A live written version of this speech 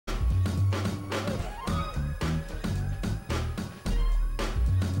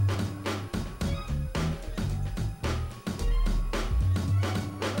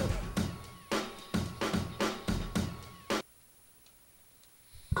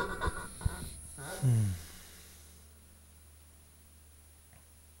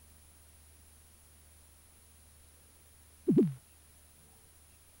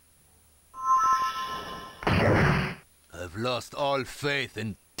I've lost all faith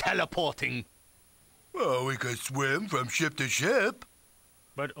in teleporting. Well, we could swim from ship to ship.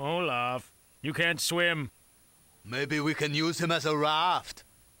 But Olaf, you can't swim. Maybe we can use him as a raft.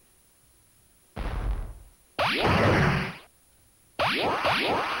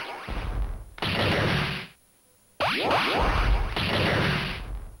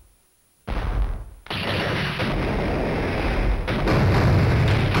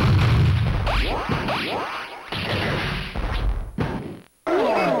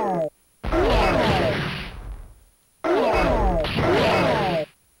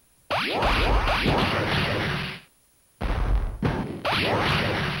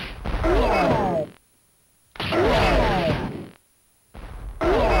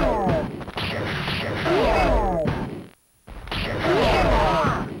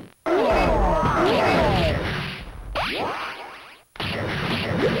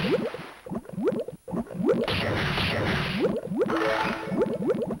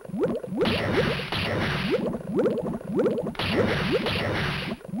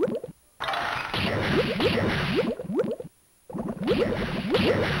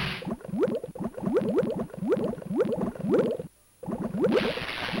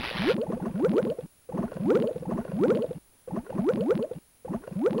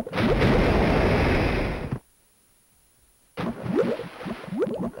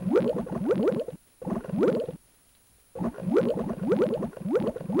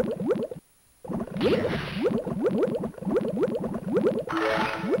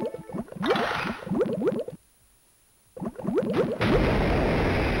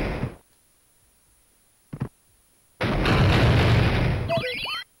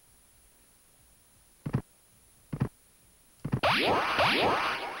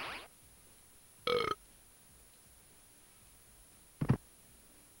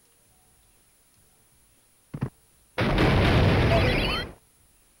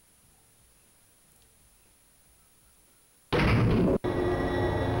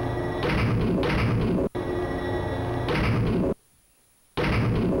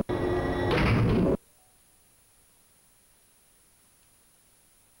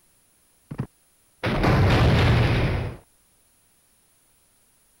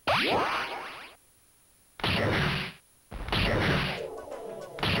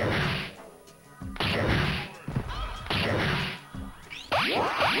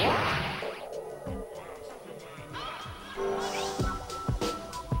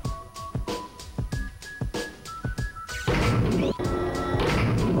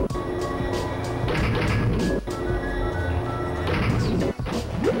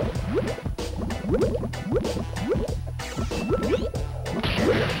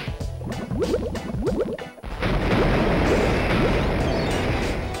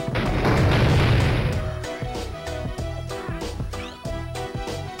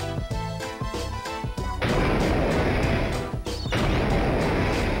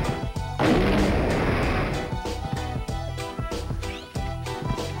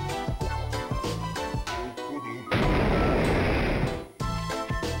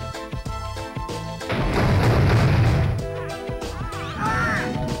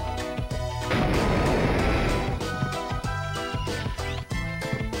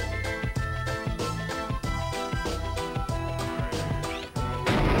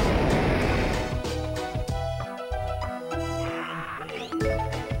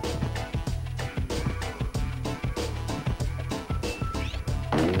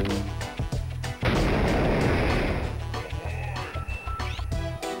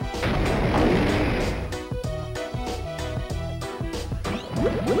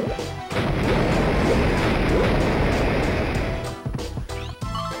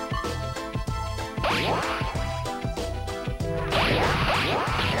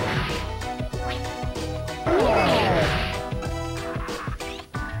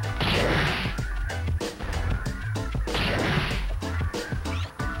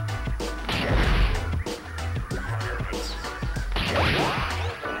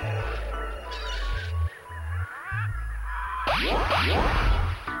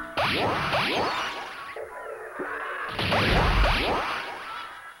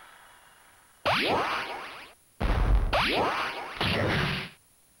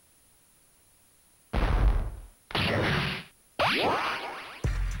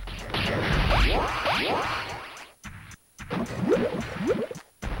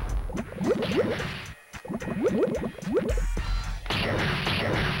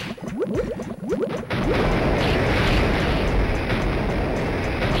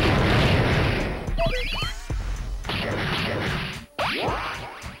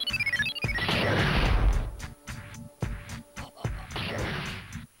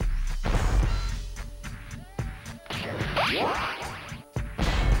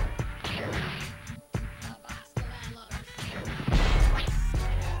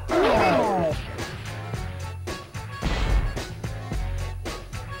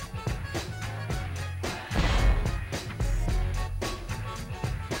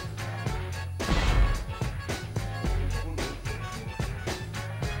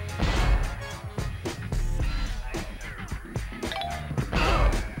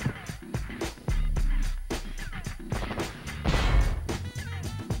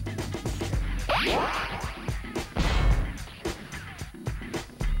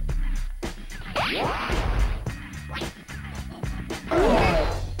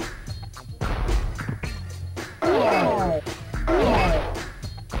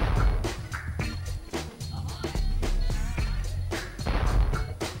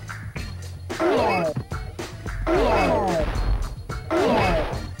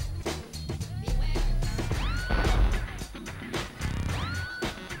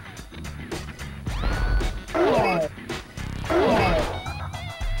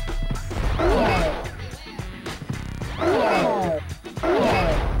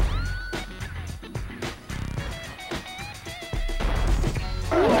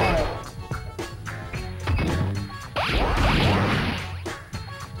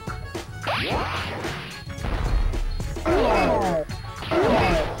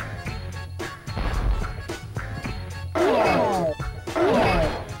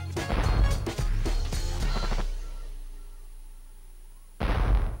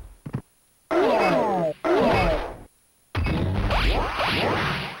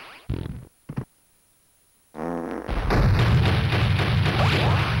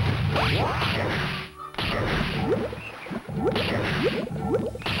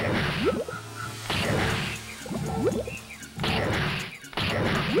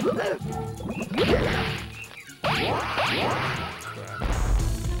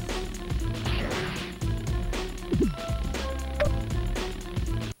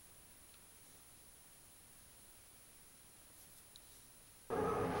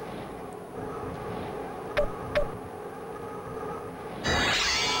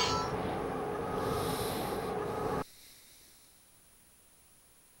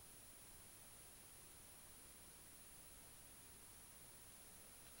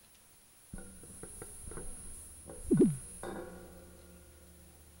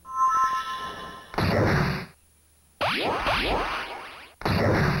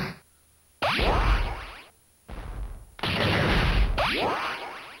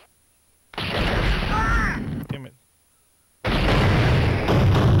 Damn it.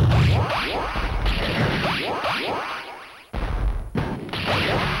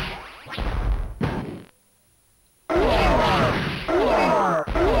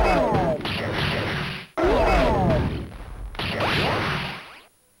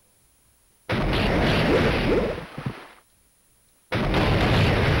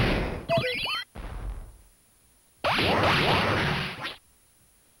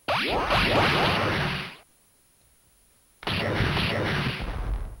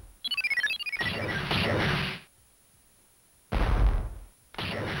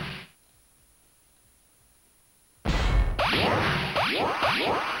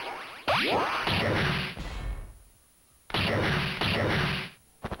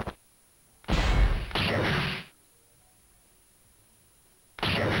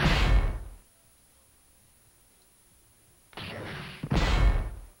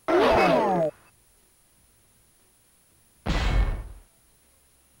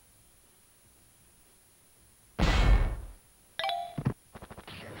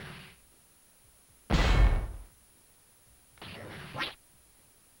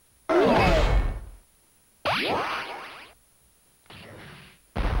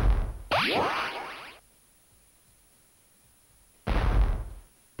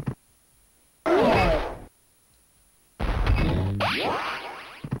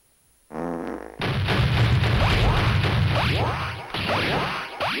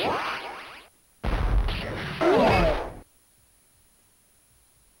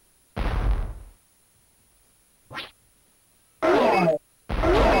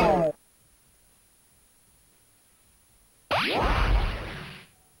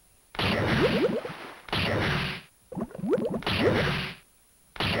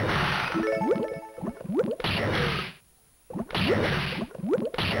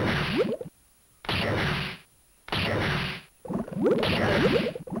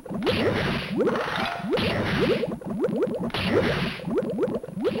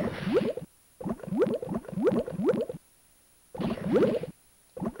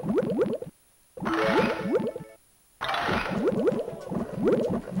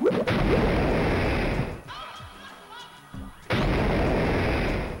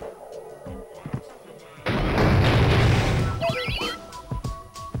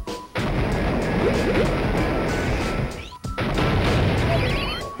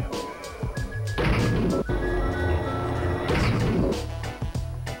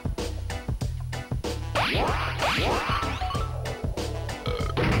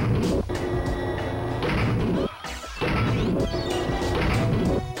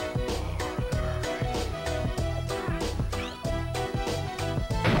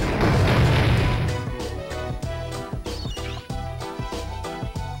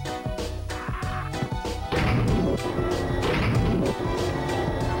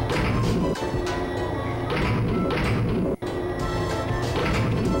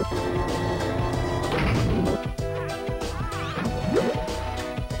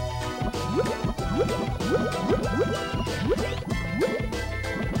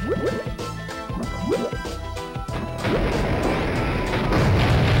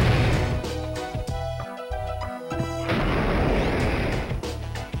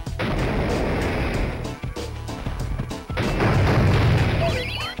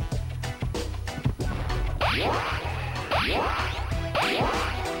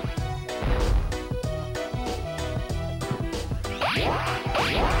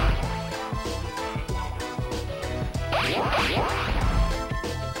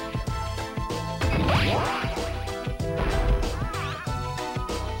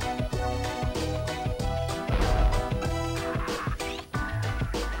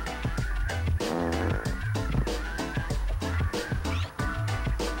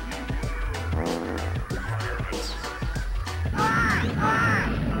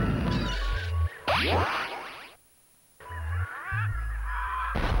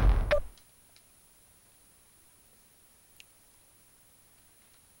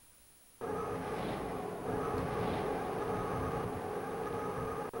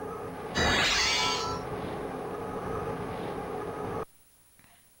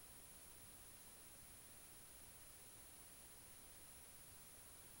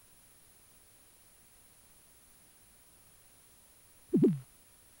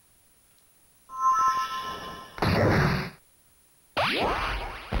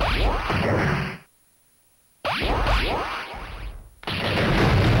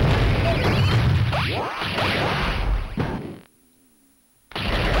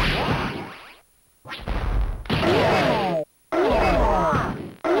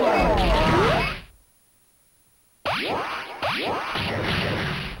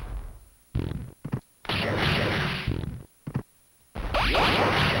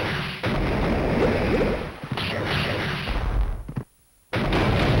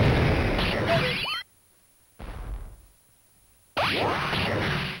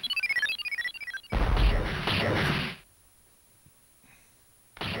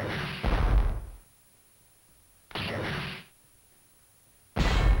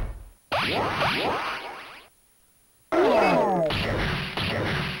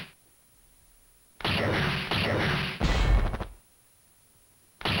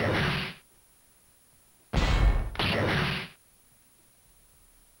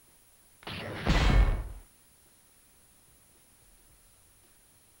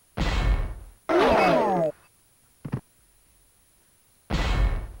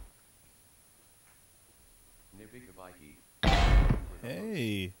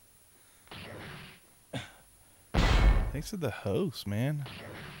 Hey. Thanks to the host, man.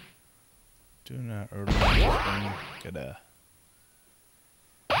 Doing that early stream.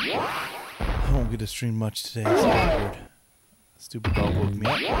 I won't get to stream much today. It's awkward. Stupid dog woke me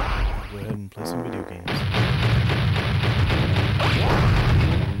up. I'll go ahead and play some video games.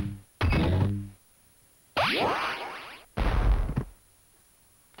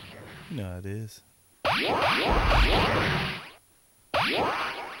 You know how it is.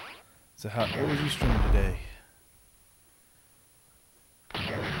 So what was you streaming today?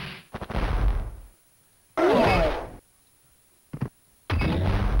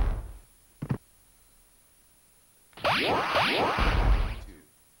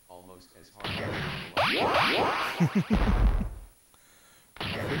 Almost as hard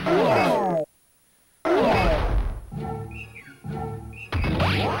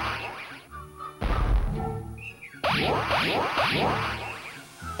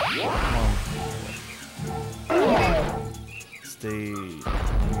Stage. I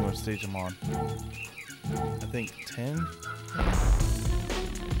don't know what stage I'm on. I think 10.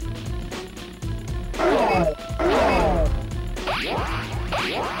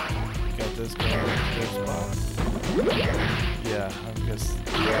 Got this guy. Yeah, I guess.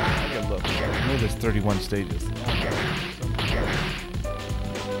 I gotta look. I know there's 31 stages.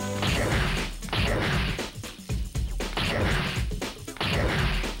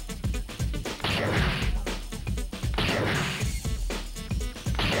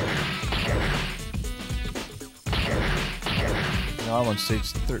 No, I'm on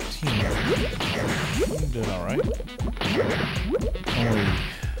stage 13. I'm doing alright. Only...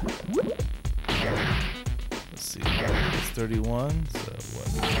 Let's see. It's 31, so what?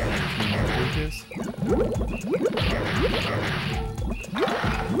 19 more pages?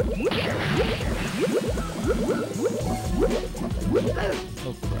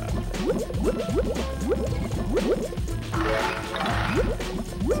 Oh crap. It's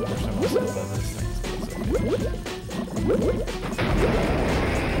the first time I've seen one of those things, but it's okay.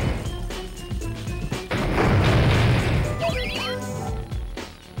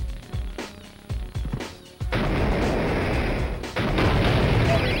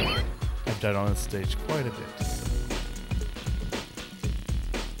 I've died on this stage quite a bit.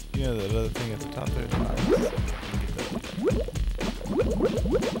 Yeah, that other thing at the top there. Oh, get there.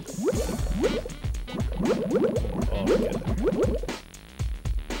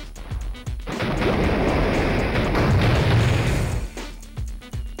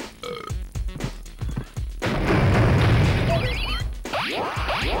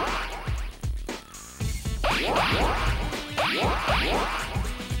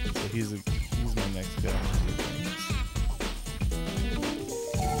 So he's my next guy.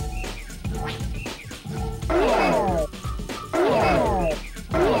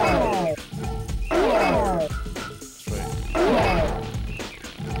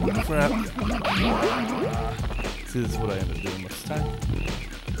 Crap. See, this is what I end up doing most of the time.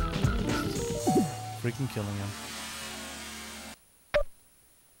 Freaking killing him.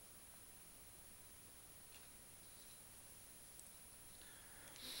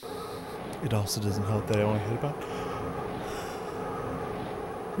 It also doesn't help that I only had about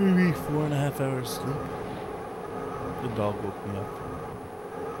maybe 4.5 hours sleep. The dog woke me up.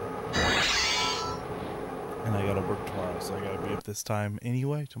 And I gotta work tomorrow, so I gotta be up this time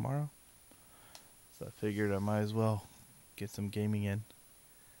anyway tomorrow. So I figured I might as well get some gaming in.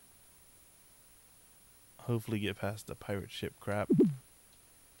 Hopefully get past the pirate ship crap.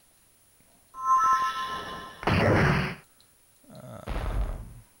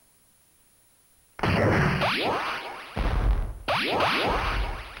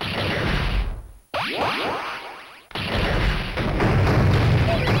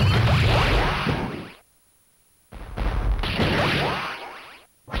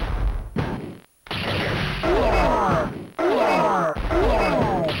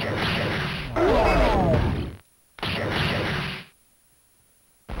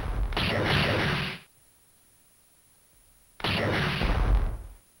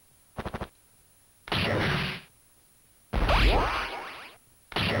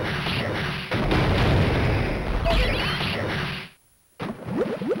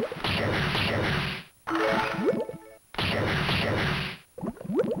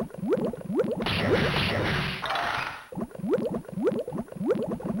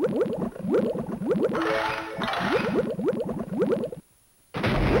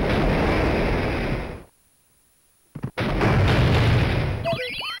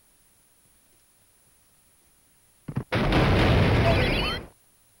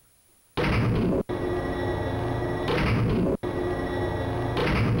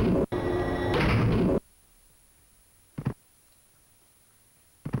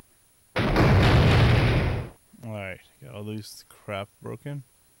 Got all these crap broken.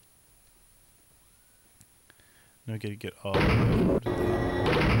 Now I gotta get all of them over to them.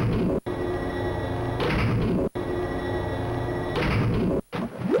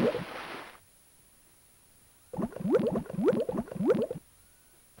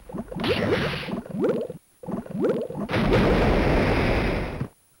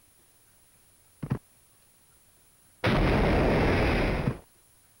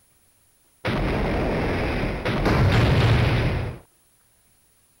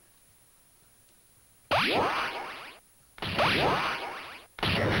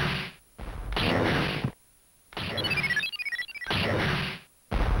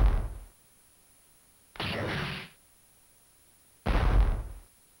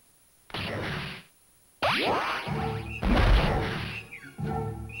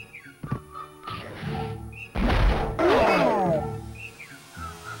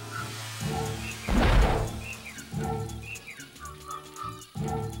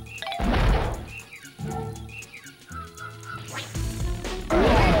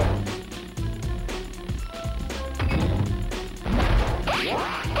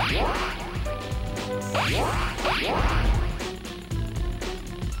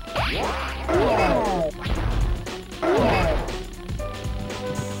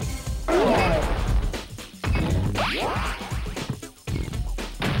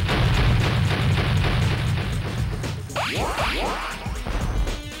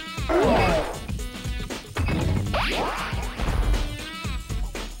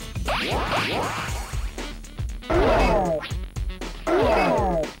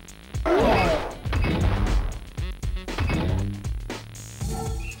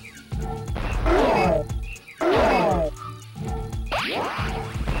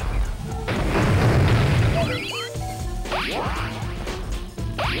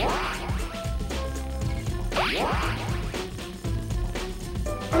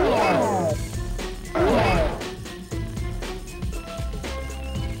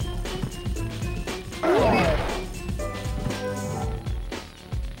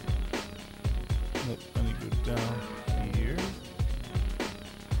 Nope, I need to go down here.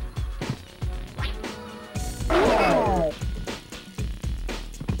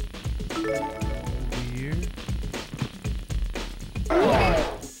 Here.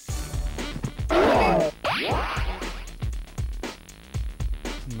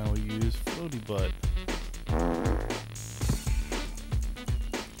 Now we use floaty butt.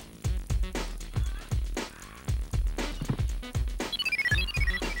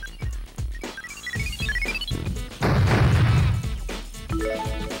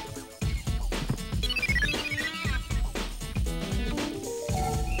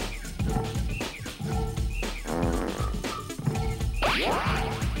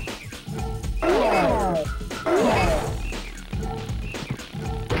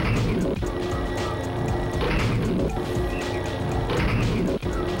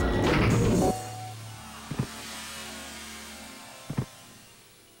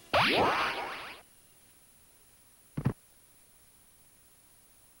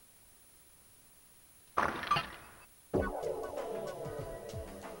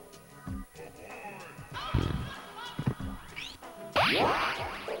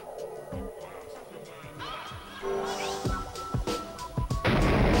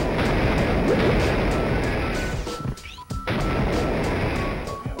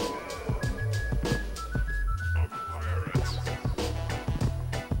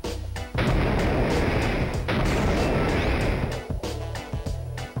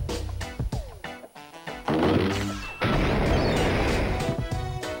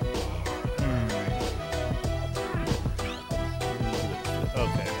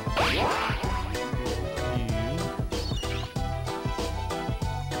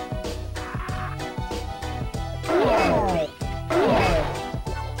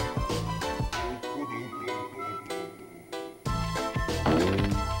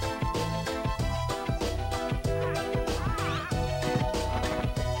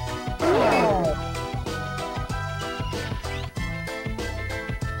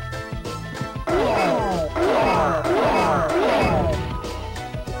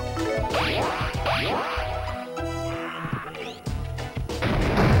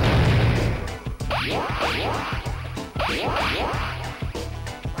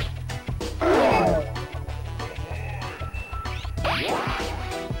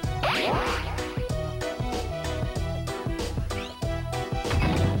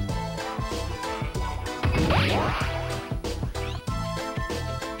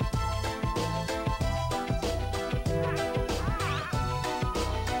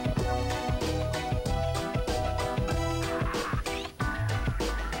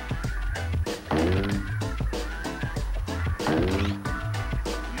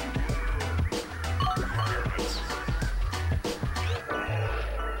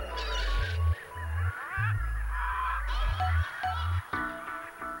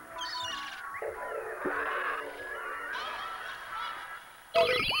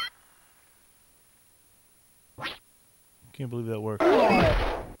 Can't believe that worked.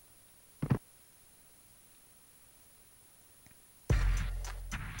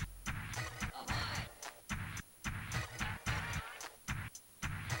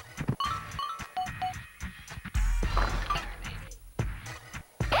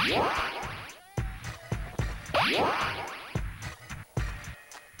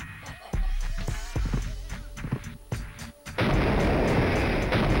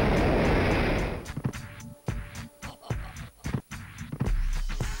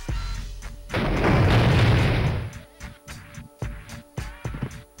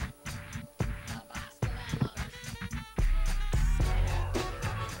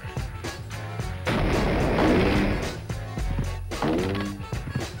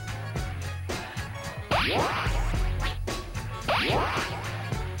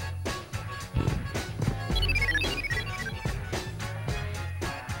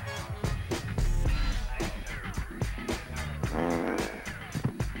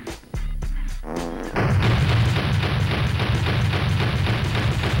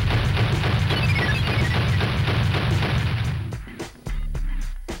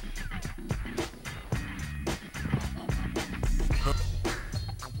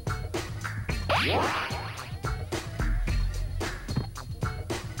 I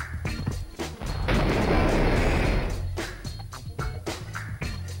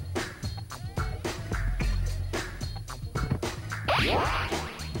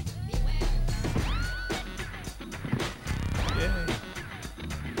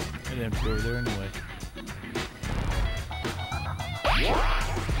didn't have to go over there anyway.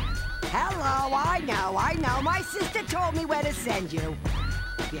 Hello, I know. My sister told me where to send you.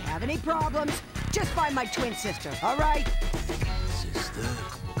 If you have any problems, just find my twin sister, all right? Sister?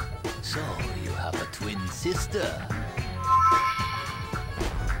 So, you have a twin sister?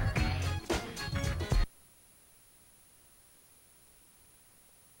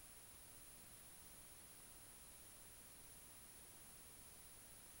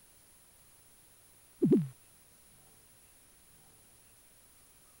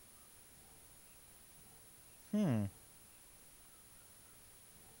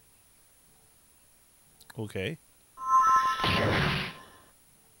 Okay.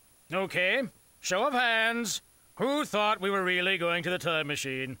 Okay, show of hands. Who thought we were really going to the time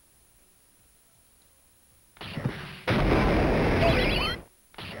machine?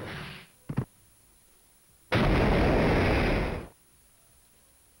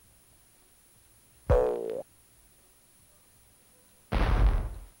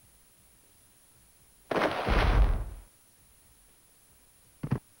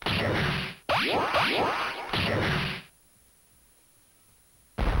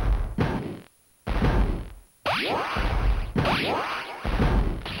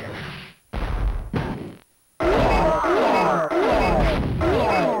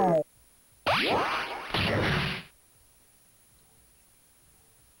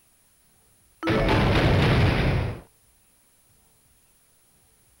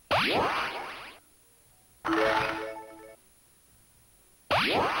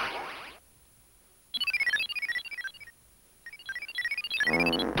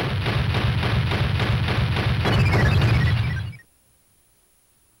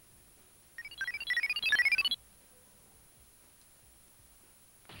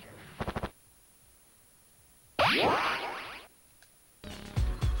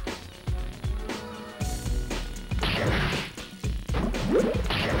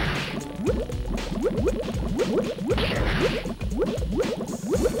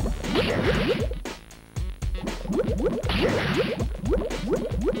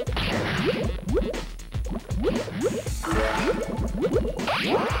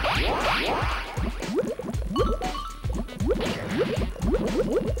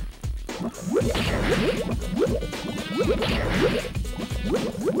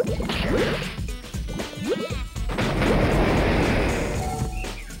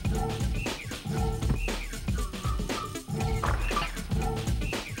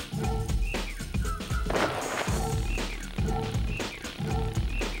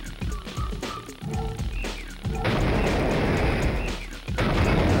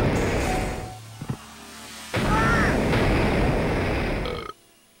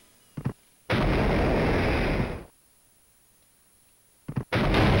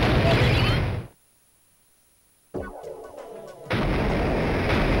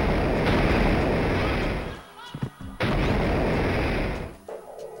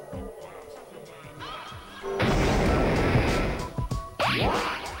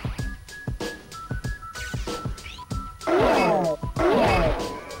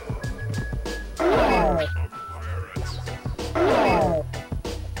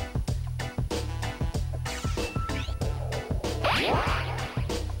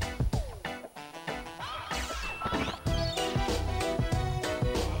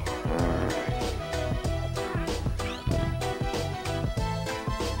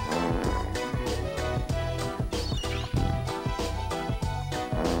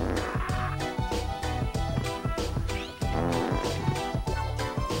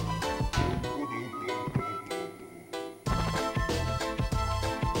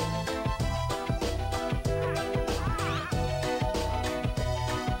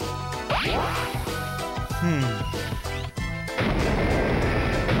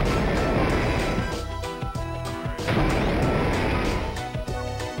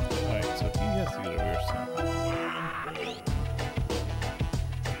 Alright, so he has to get over here soon.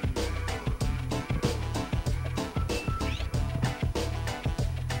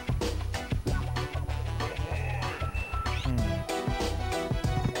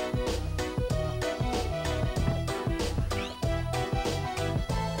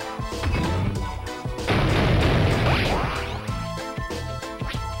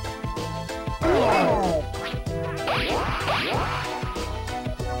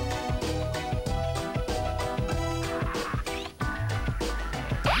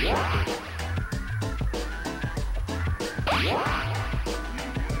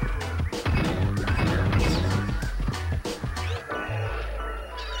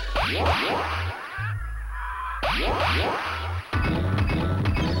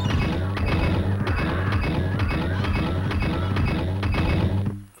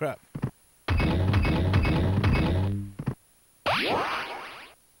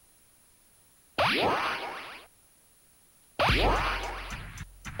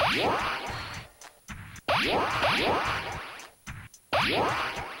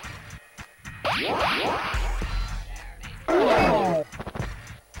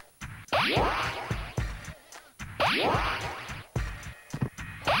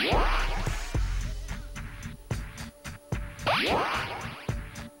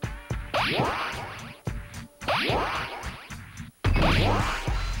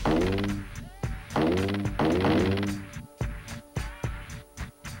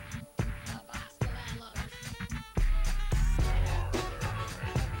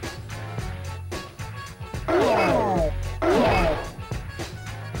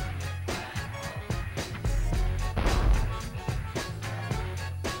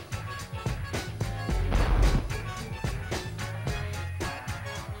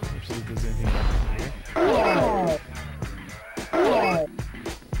 See if there's anything back here.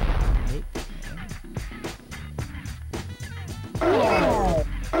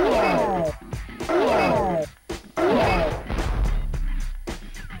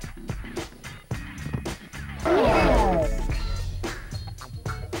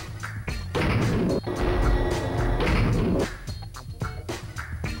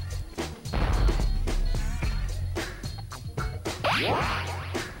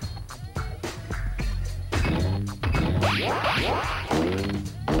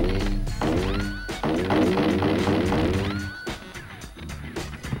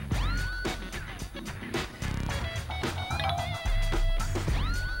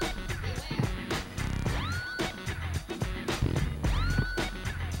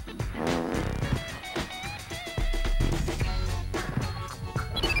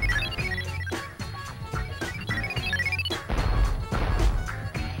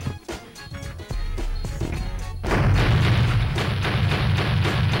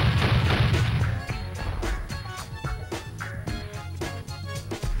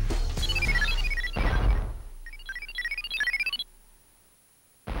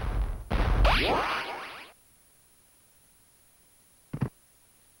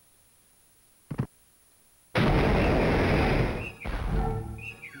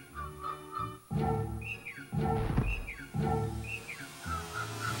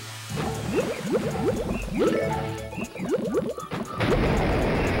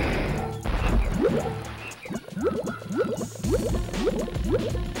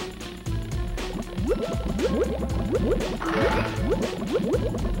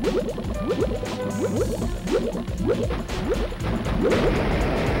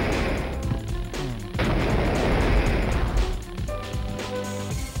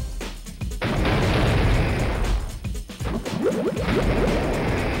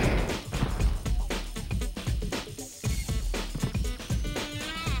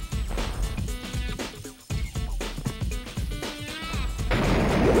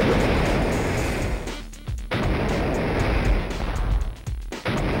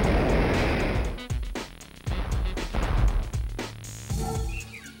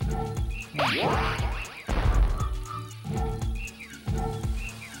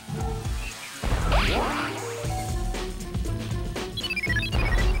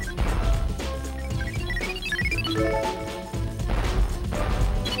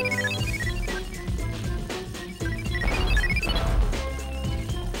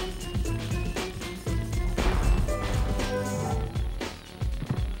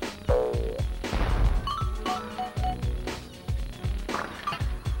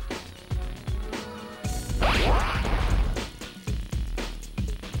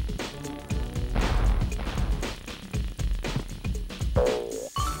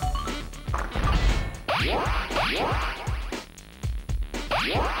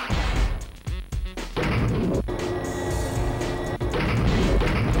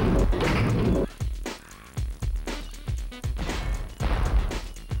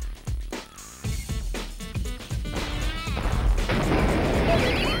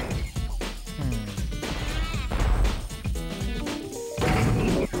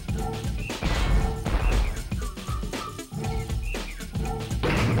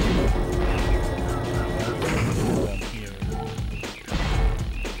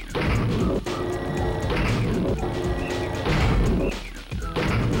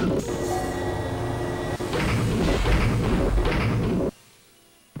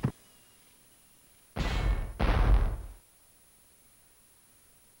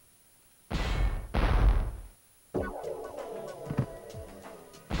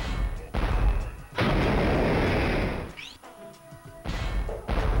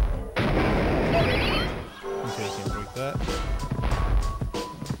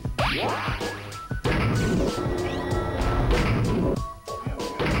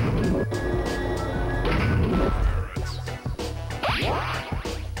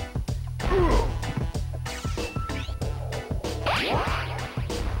 Nope.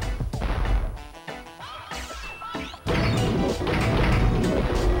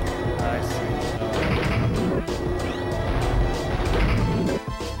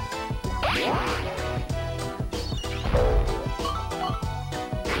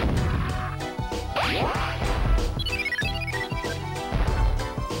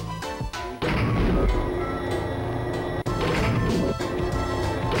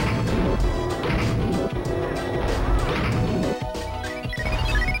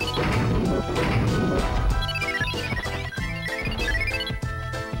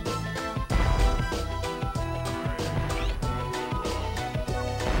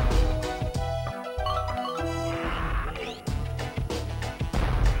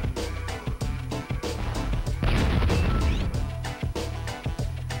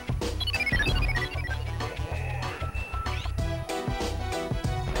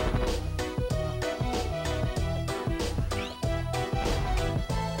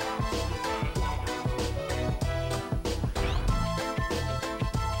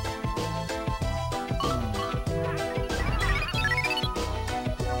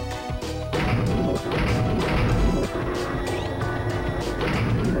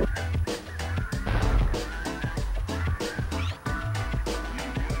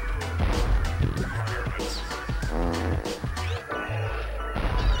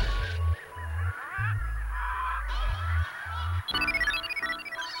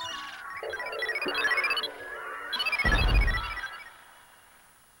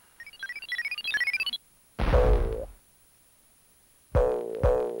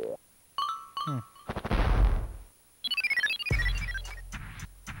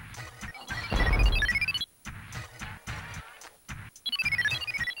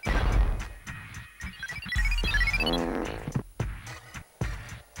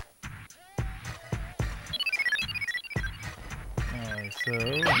 So,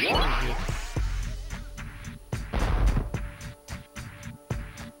 we get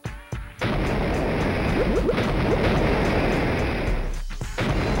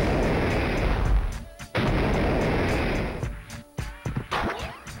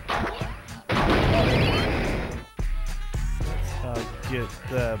get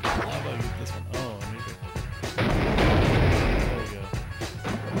that. How do I get this one? Oh, I need it. There we go.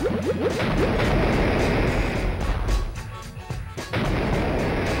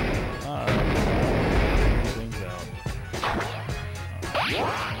 Alright. Things out.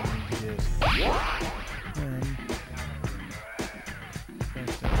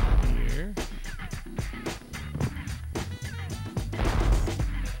 Back down here.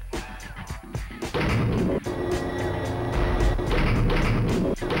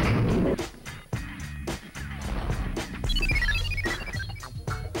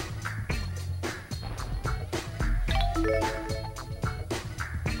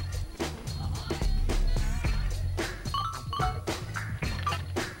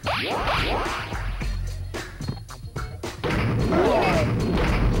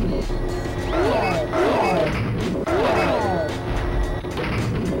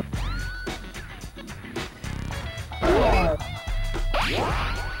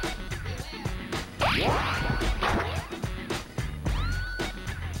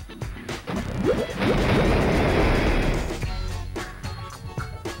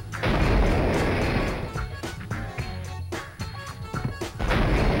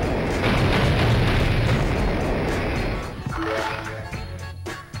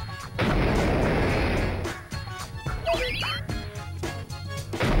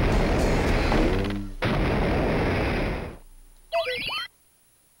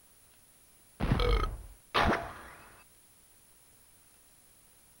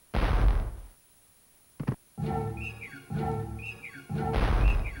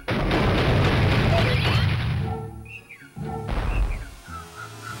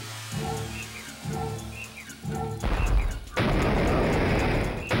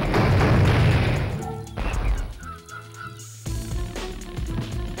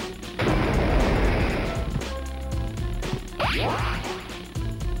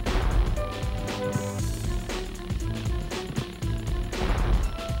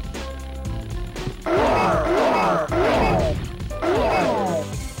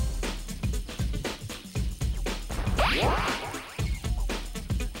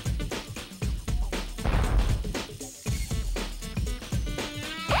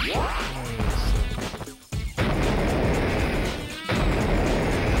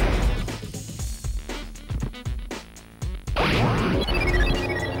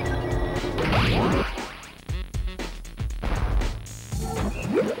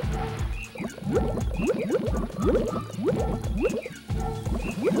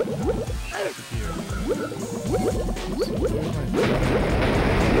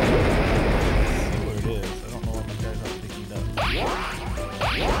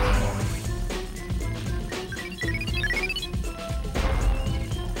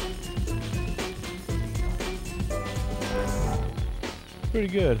 Pretty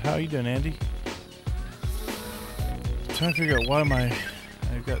good. How you doing, Andy? I'm trying to figure out why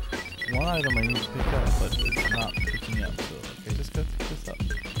I've got one item I need to pick up, but it's not picking up. So, okay, just go pick this up.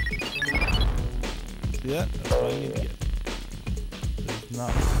 See that? That's what I need to get. It's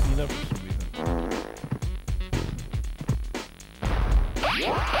not picking it up for some reason.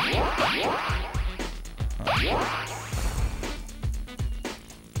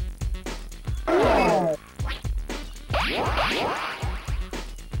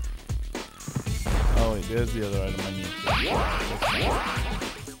 Oh wait, there's the other item I need to.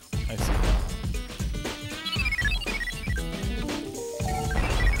 I see now.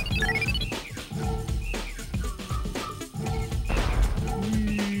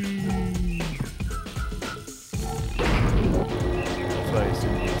 That's why I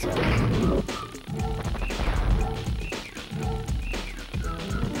assumed it's inside.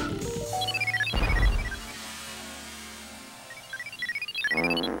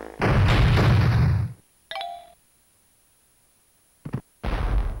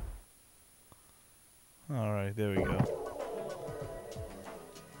 Alright, there we go.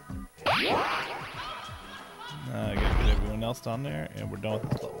 Now I gotta get everyone else down there, and we're done with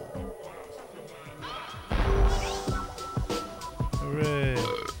this level. Hooray!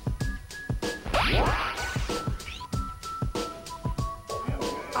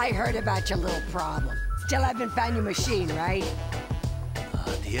 I heard about your little problem. Still haven't found your machine, right?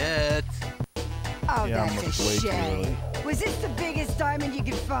 Not yet. Oh, Yeah, I'm that's a way too shame. early. Was this the biggest diamond you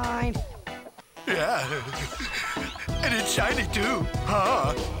could find? Yeah. And it's shiny too,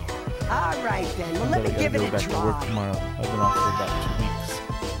 huh? All right then. Well, let But I me gotta give it go a back to work try. tomorrow. I've been off for about 2 weeks.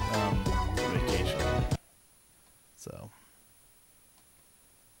 Vacation. So.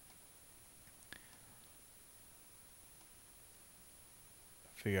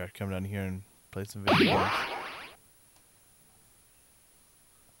 I figure I'd come down here and play some video games.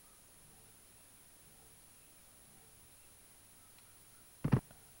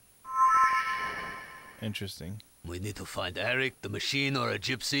 Interesting. We need to find Eric, the machine, or a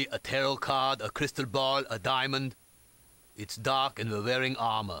gypsy, a tarot card, a crystal ball, a diamond. It's dark and we're wearing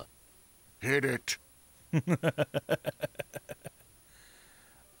armor. Hit it.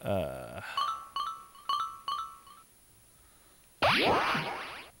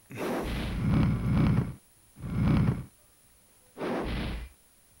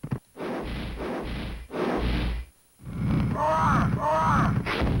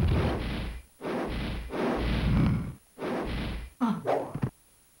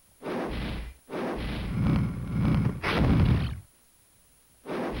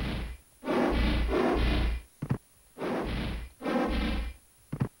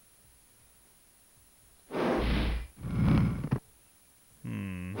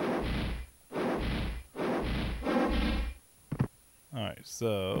 Alright,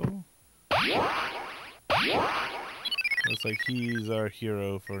 so looks like he's our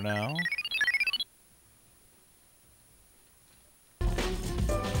hero for now.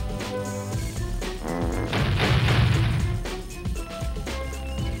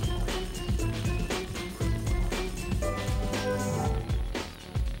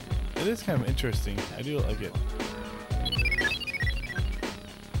 It is kind of interesting. I do like it.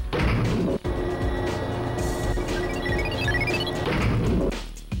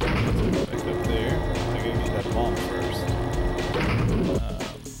 Back up there. I gotta get that bomb first.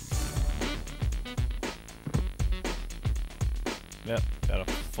 Yep, got a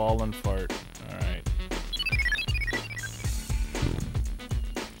fallen fart. Alright.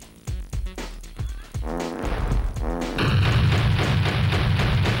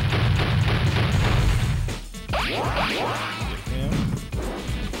 Get him.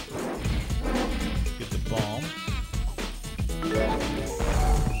 Get the bomb.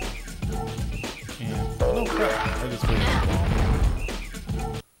 And no crap. I just wasted the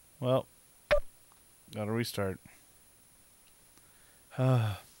bomb. Well, gotta restart.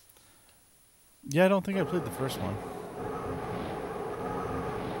 Yeah, I don't think I played the first one.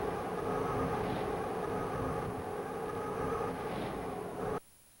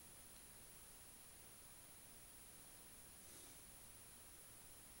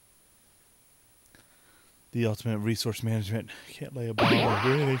 The ultimate resource management. Can't lay a bomb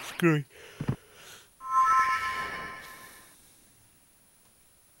over anything screwy.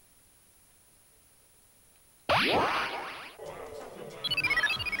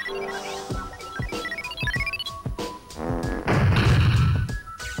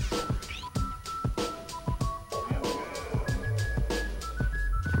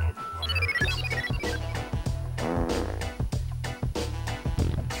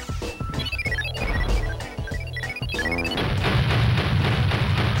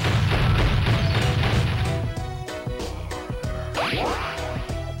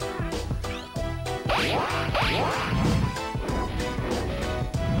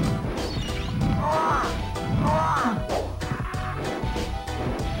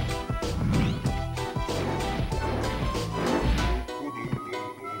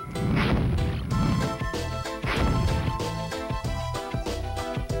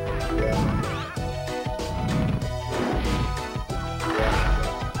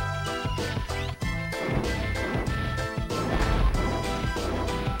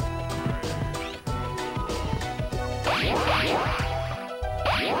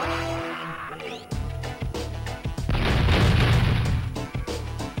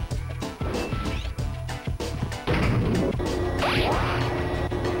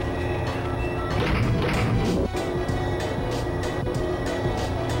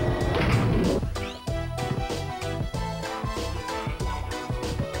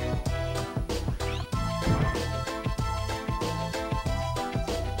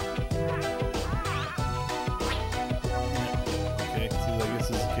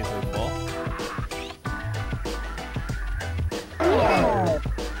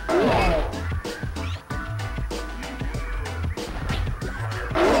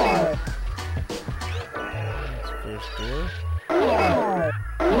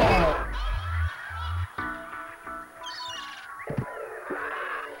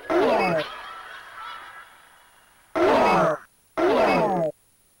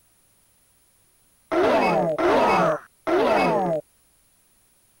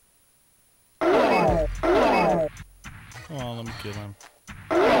 let me kill him.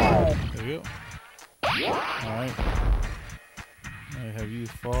 There we go. Alright. I have you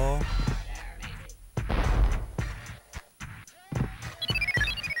fall.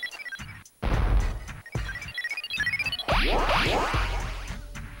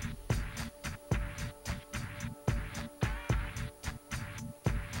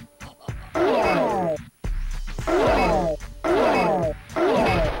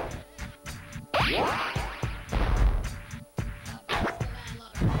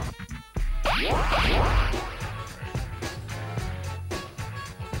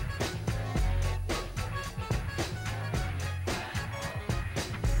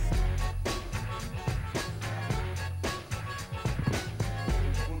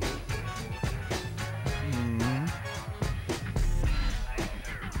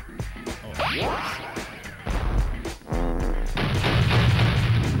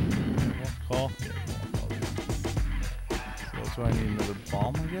 Call. Yeah, call. So that's why I need another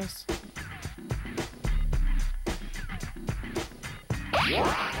bomb, I guess.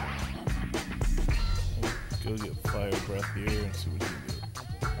 We'll go get fire breath here and see what we can do.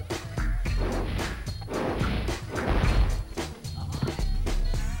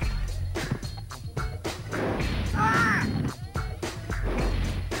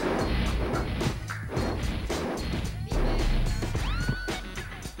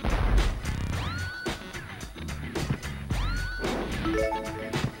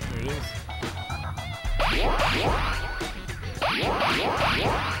 There it is.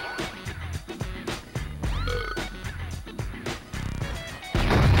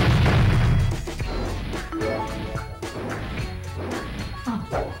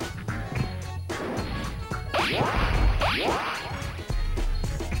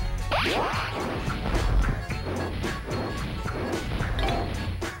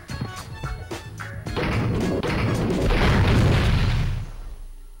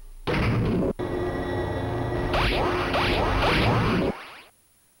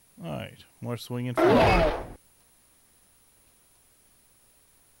 Alright, more swinging for me.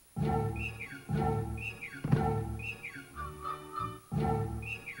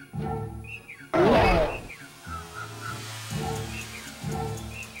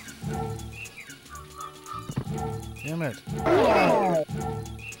 Damn it.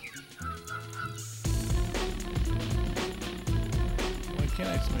 Why can't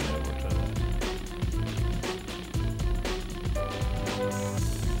I swing over to that?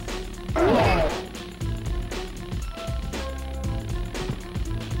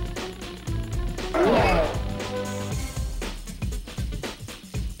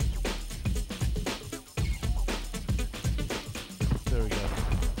 There we go.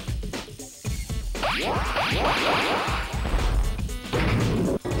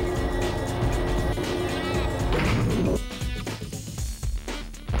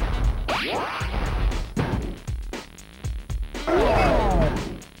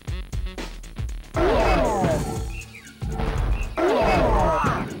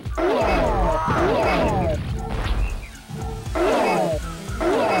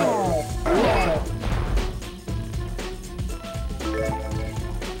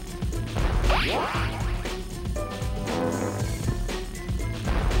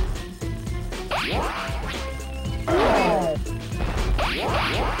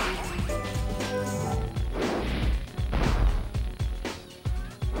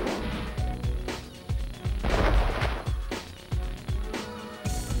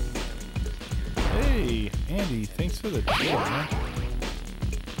 Hey, Andy, thanks for the tip, man.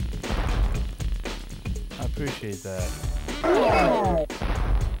 I appreciate that.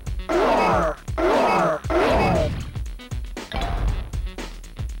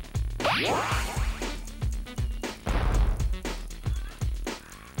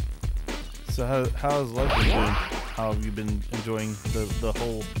 So how's life been doing? How have you been enjoying the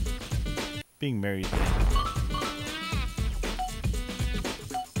whole being married thing?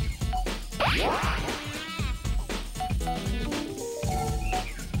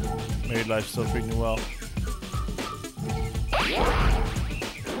 Married life still treating you well? I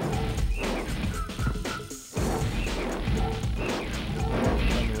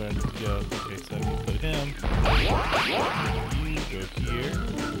know where I need to go. Okay, so I need to put him. You go here.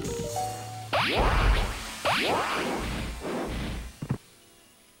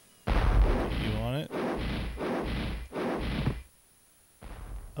 You want it?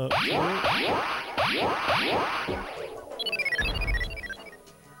 Up here.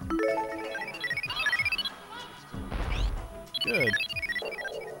 Good.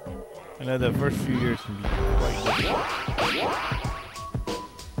 I know the first few years can be quite difficult.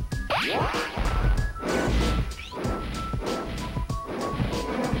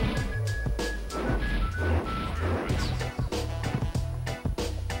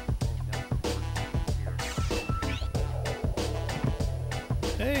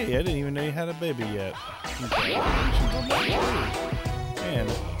 Hey, I didn't even know you had a baby yet. Congratulations on that too. Man,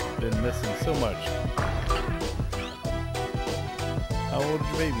 I've been missing so much. How old is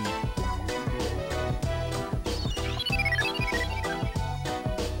your baby?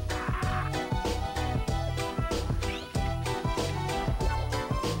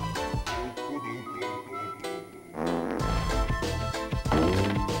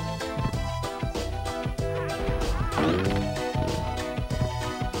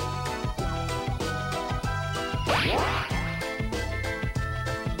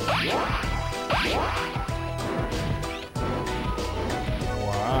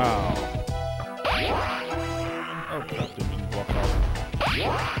 Wow. Oh, crap, didn't mean to walk off.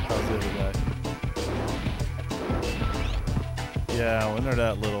 How's the other guy? Yeah, when they're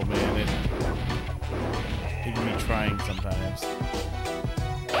that little, man, it can be trying sometimes.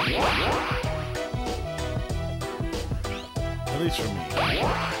 At least for me.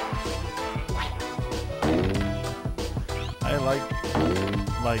 I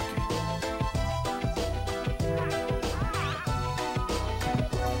like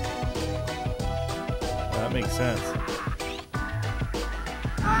that makes sense.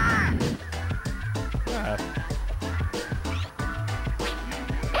 Ah.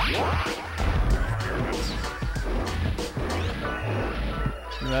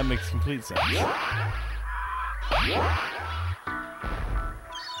 That makes complete sense.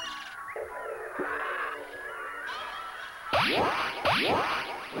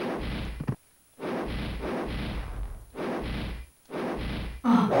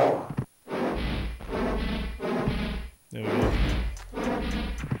 There we go.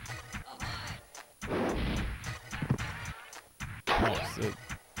 That's it.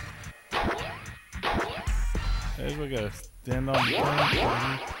 Hey, we gotta stand on the thing.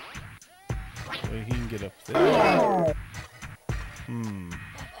 Wait, he can get up there.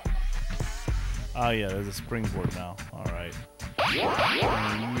 Oh yeah, there's a springboard now. Alright.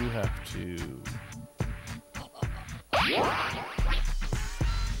 And you have to...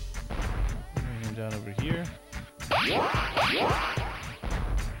 bring him down over here. The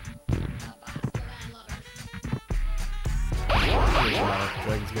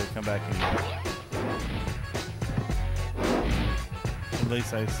dragon's gonna come back in here. At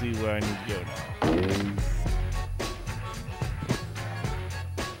least I see where I need to go now.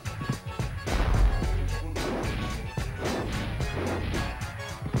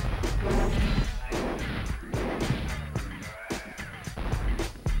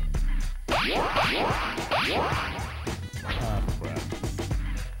 Ah, crap.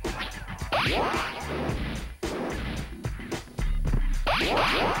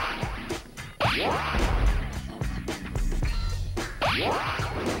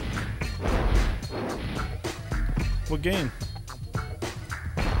 What game?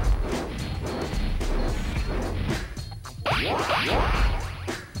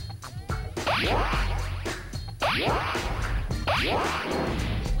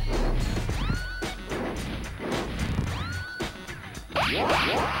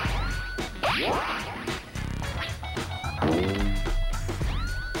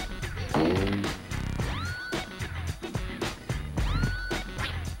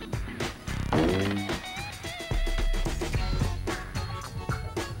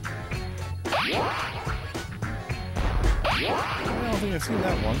 I don't think I've seen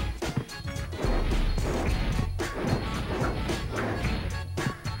that one.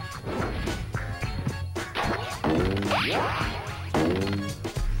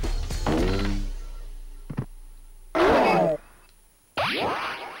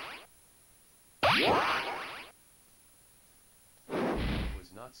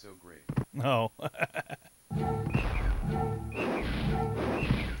 Was not so great. No.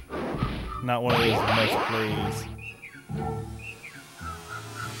 Not one of those must plays.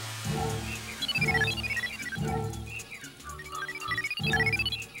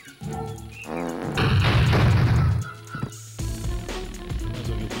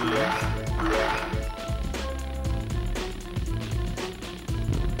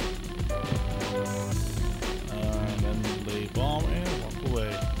 And then lay bomb and walk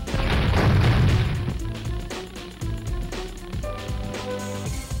away.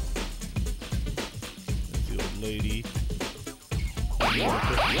 That's the old lay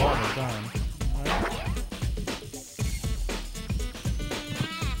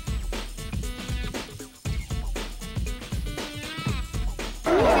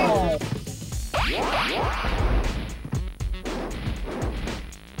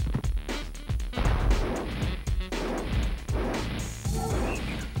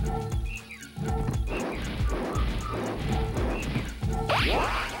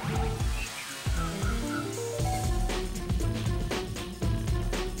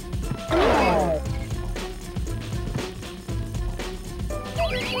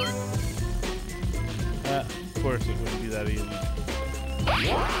Of course, it wouldn't be that easy.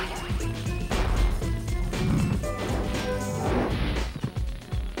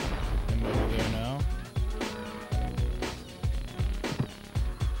 I'm over there now.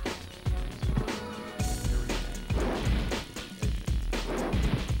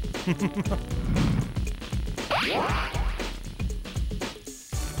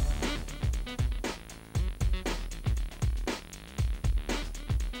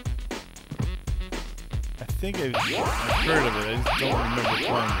 I think I've heard of it. I just don't remember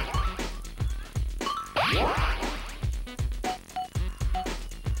playing it.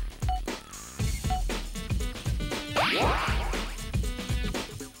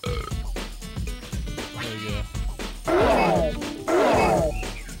 There you go.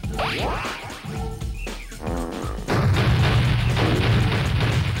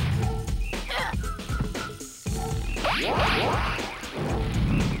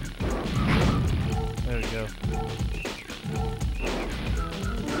 There we go.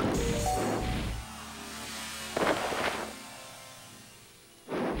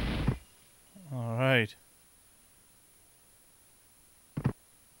 All right.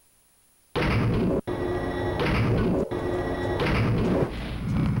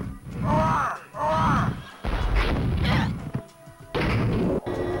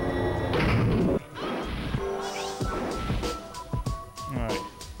 All right.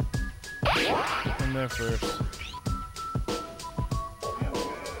 In there first.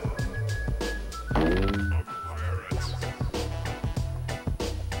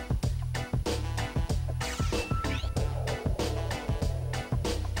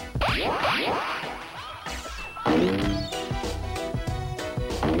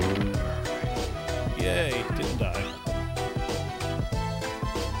 Yay, didn't die.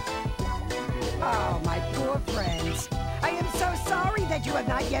 Oh, my poor friends. I am so sorry that you have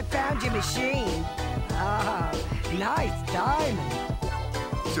not yet found your machine. Ah, nice diamond.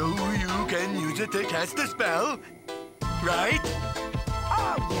 So you can use it to cast a spell, right?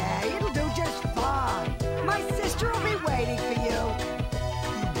 Oh, yeah, it'll do just fine. My sister will be waiting for you.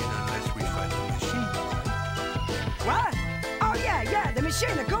 You mean unless we find the machine? What? Oh, yeah, the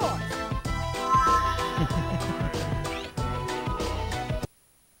machine, of course.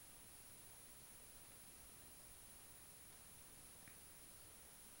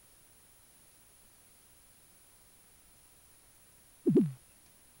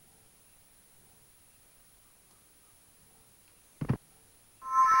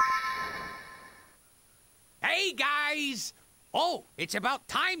 Hey, guys! Oh, it's about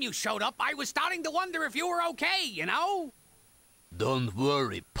time you showed up. I was starting to wonder if you were okay, you know? Don't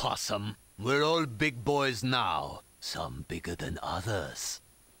worry, Possum. We're all big boys now. Some bigger than others.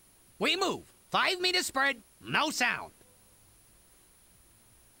 We move. 5 meters spread, no sound.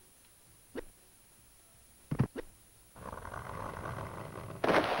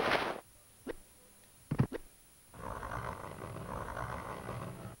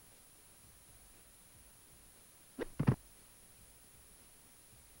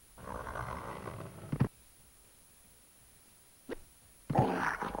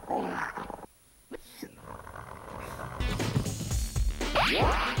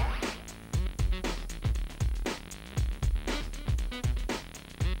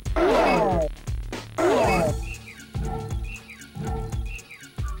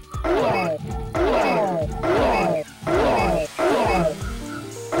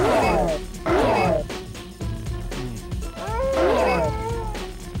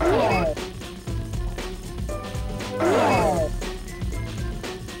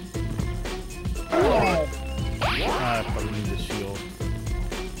 I probably need the shield.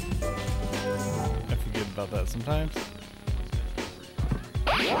 I forget about that sometimes.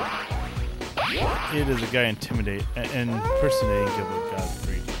 It is a guy intimidate and impersonating Gilbert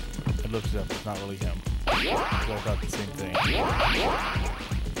Gottfried. I looked it up, it's not really him. So I thought the same thing.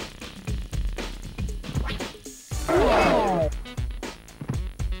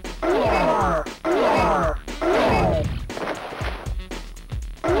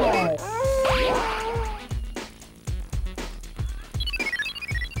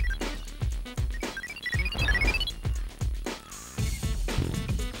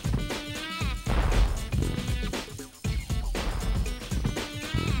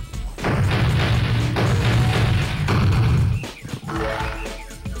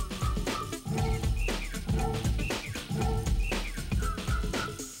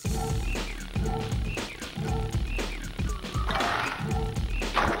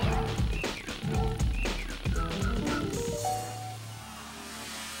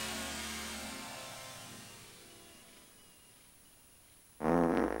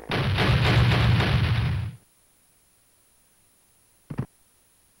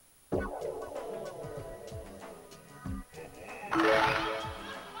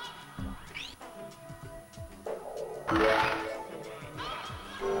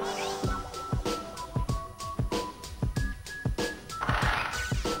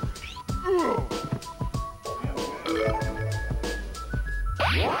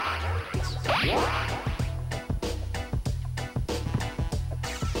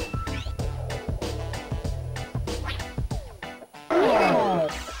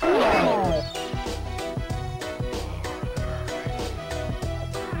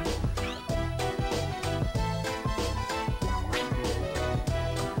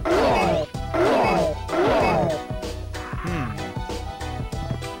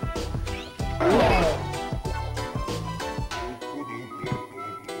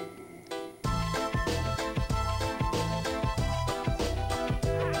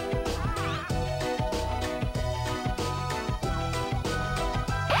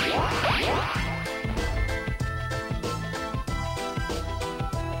 Hey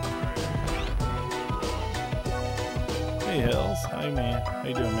Hills, hi man. How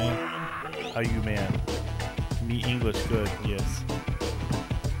you doing, man? How you, man? Me English good, yes.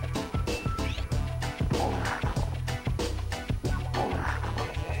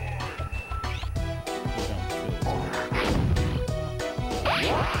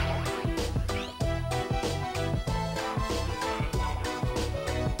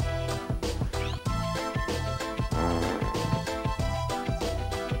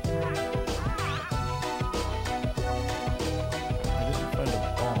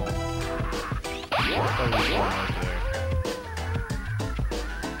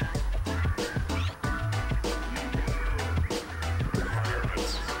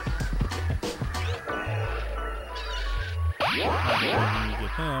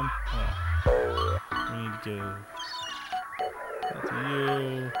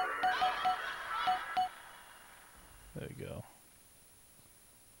 There you go.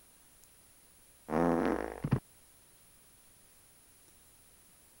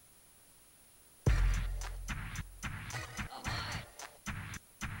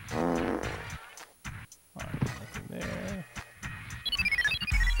 Alright, nothing there.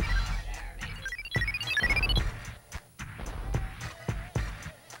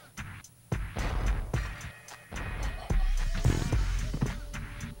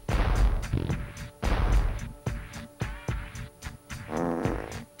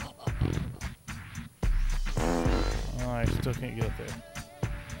 I still can't get up there.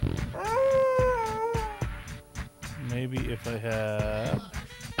 Maybe if I had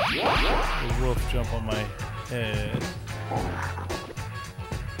the wolf jump on my head.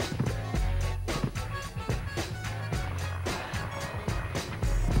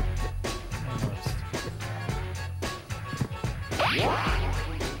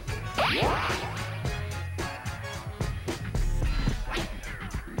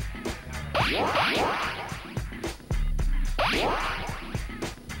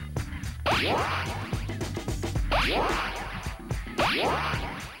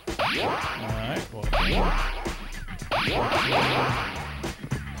 Alright, well.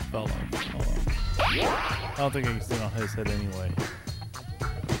 Fell off. I don't think I can stand on his head anyway.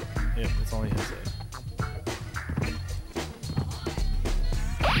 Yeah, it's only his head.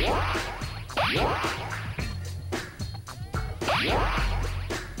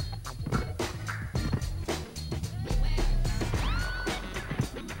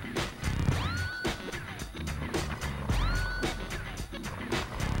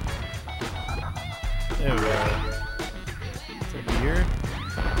 There we go. It's up here.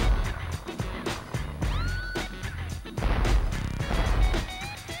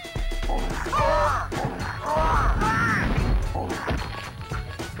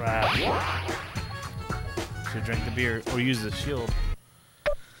 Crap. Should drink the beer or use the shield.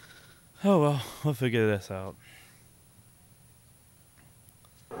 Oh well, we'll figure this out.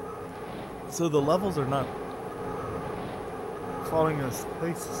 So the levels are not falling in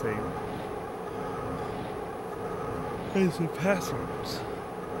place the same. Here's the passwords.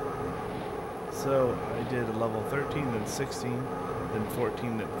 So I did a level 13, then 16, then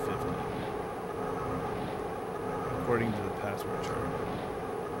 14, then 15. According to the password chart.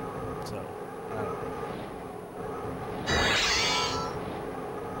 So, I don't know.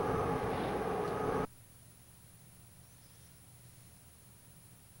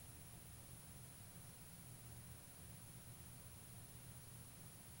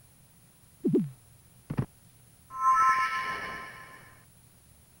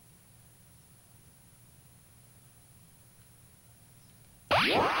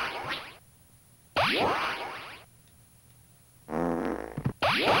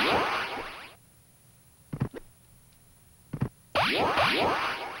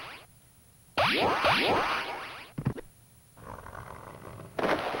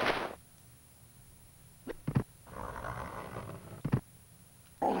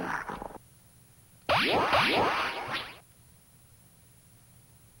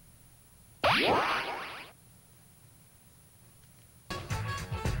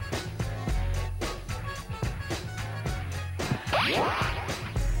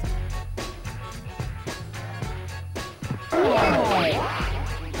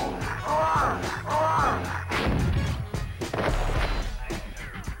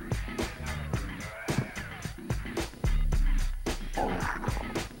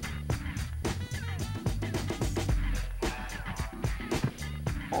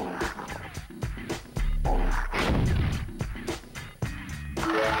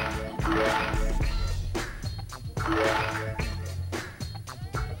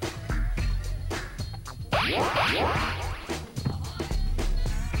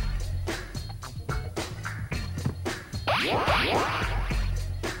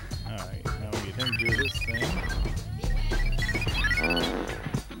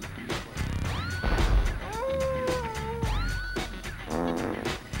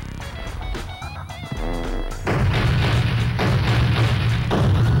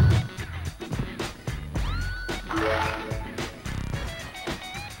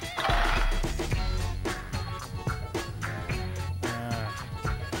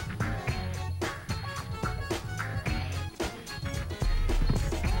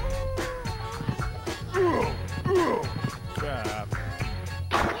 Crap.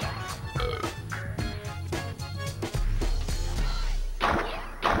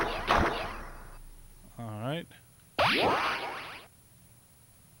 Alright.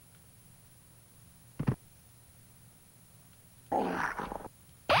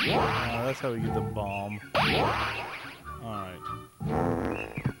 That's how we get the bomb. Alright.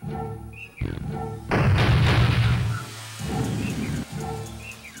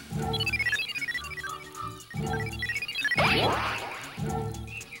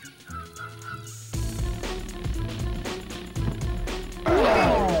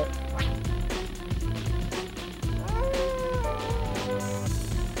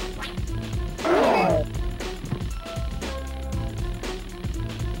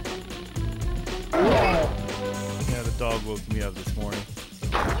 Dog woke me up this morning.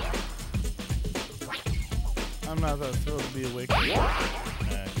 I'm not that thrilled to be awake.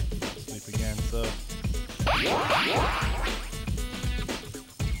 Sleep again, so. Figure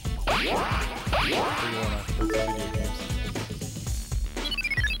out how to play some video games.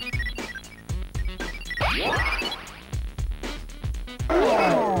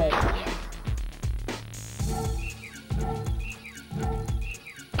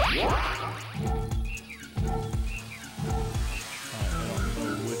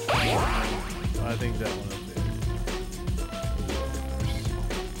 I think that one up there.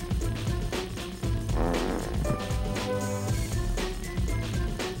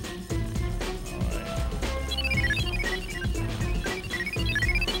 Alright.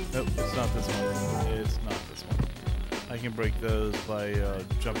 Nope, it's not this one. It's not this one. I can break those by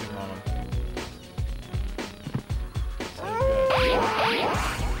jumping on them.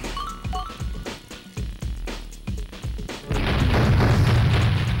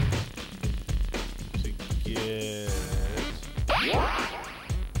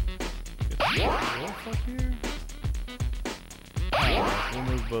 We'll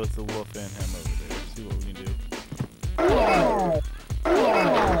move both the wolf and him over there. See what we can do.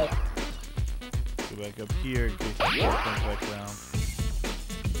 Go back up here in case the wolf comes back down.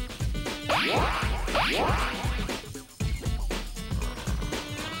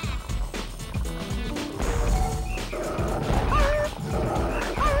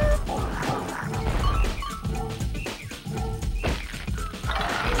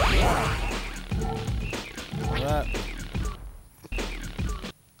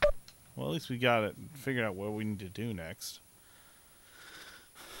 Well, at least we got it. Figured out what we need to do next.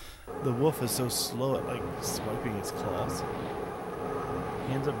 The wolf is so slow at like swiping its claws.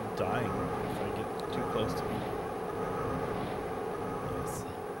 He ends up dying if I get too close to him. Yes.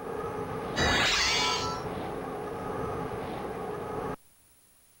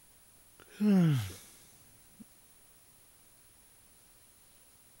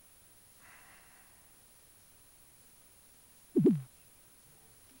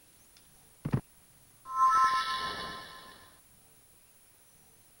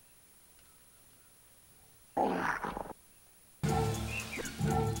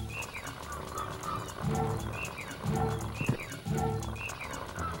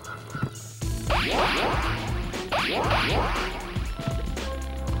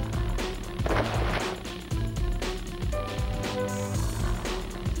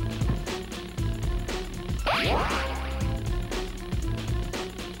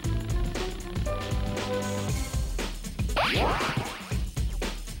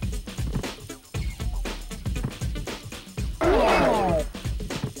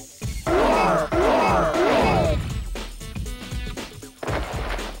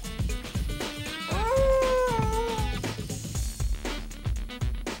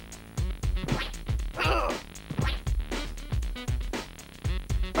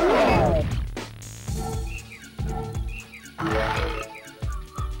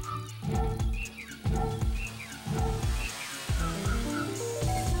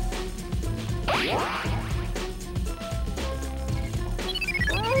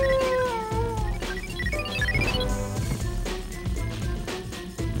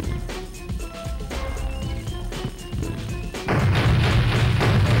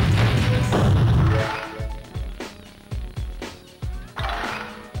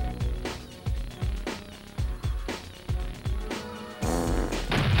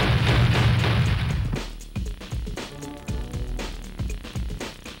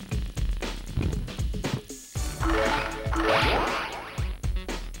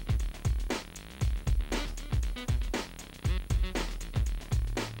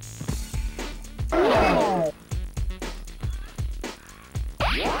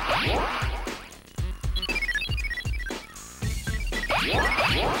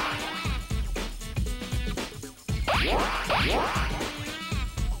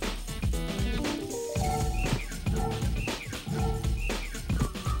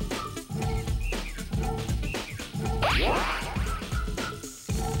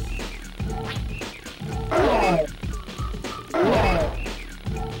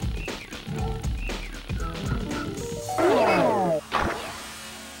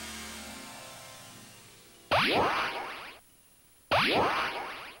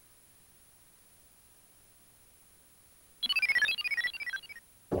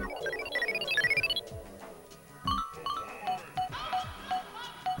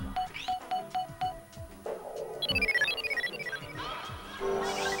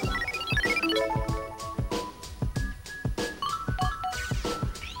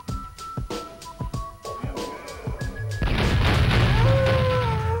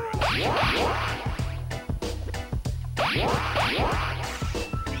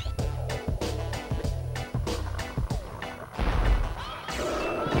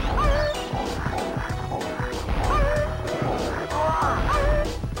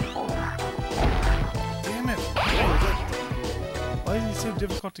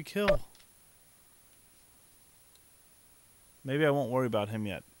 Difficult to kill. Maybe I won't worry about him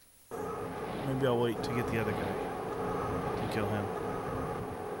yet. Maybe I'll wait to get the other guy to kill him.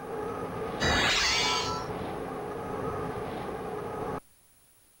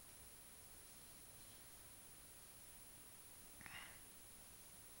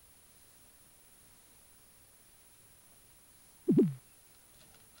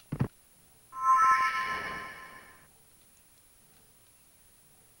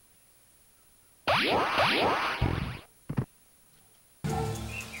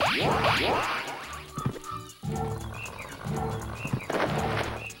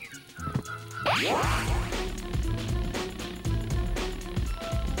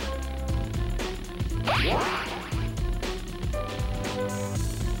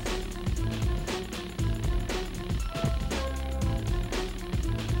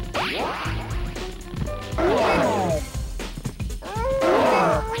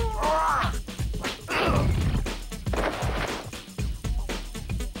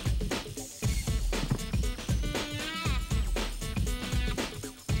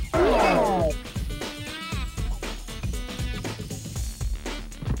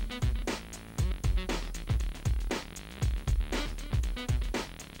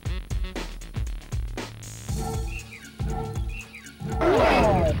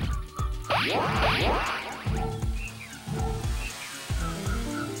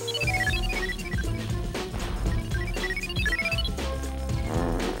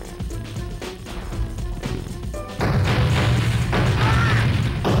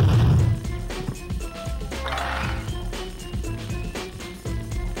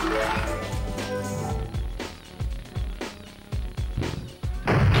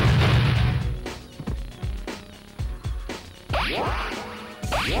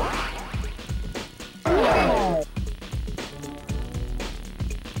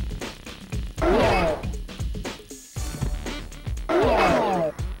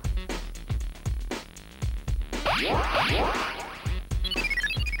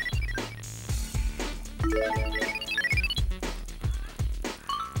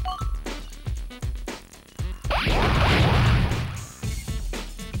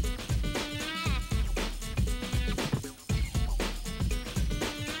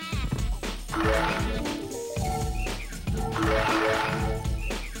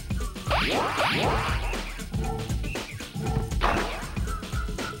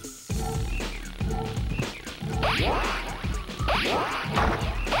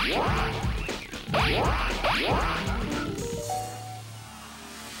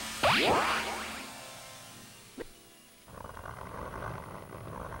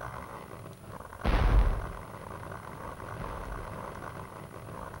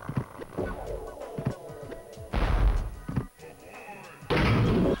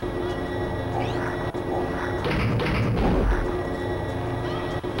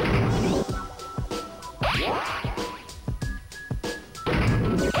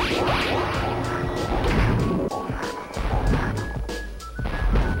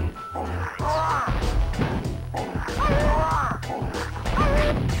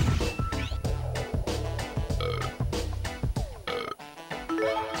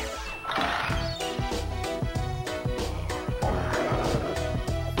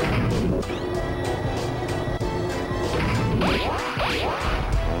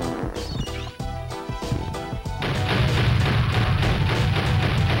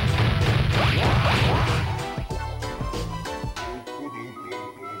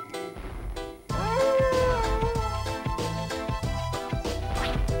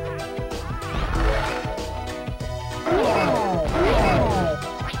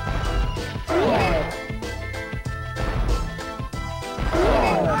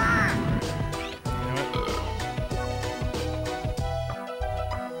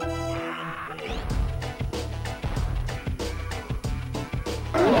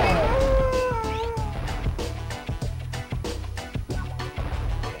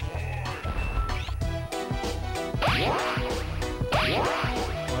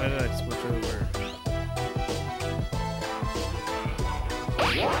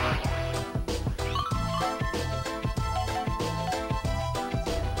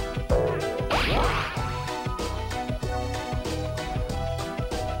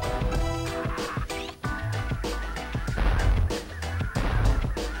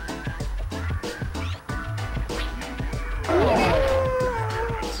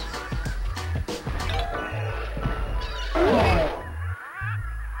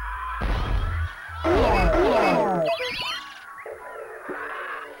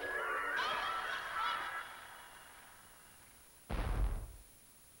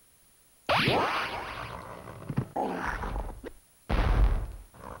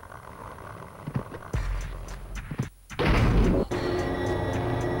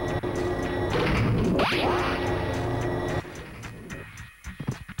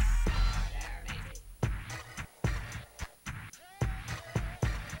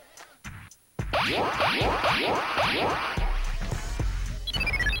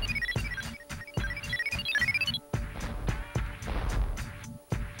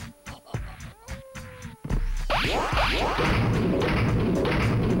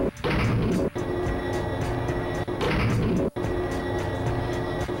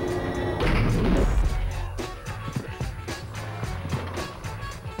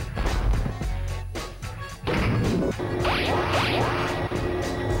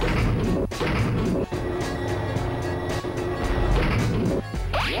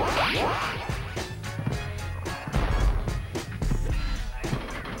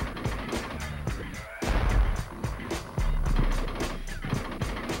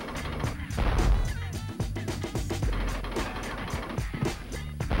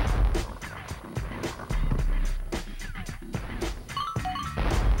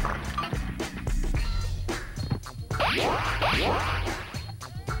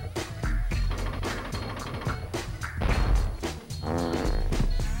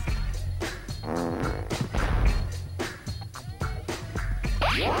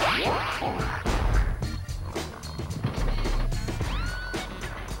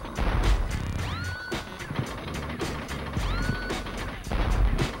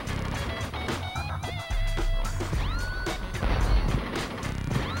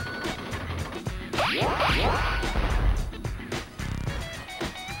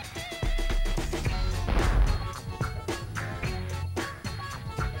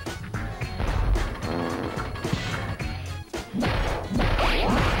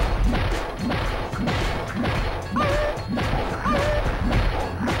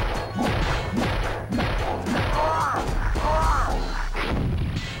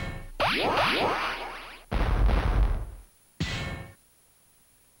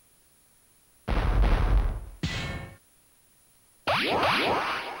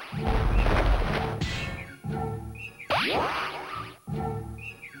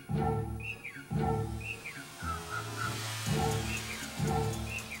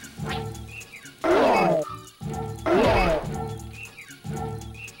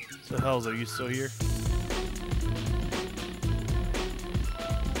 Hells, are you still here?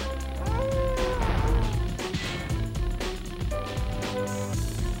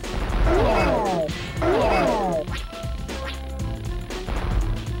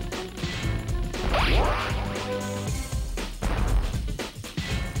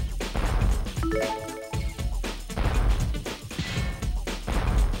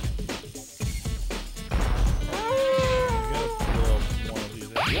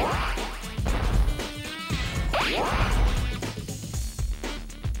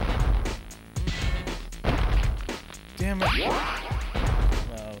 Damn it. No.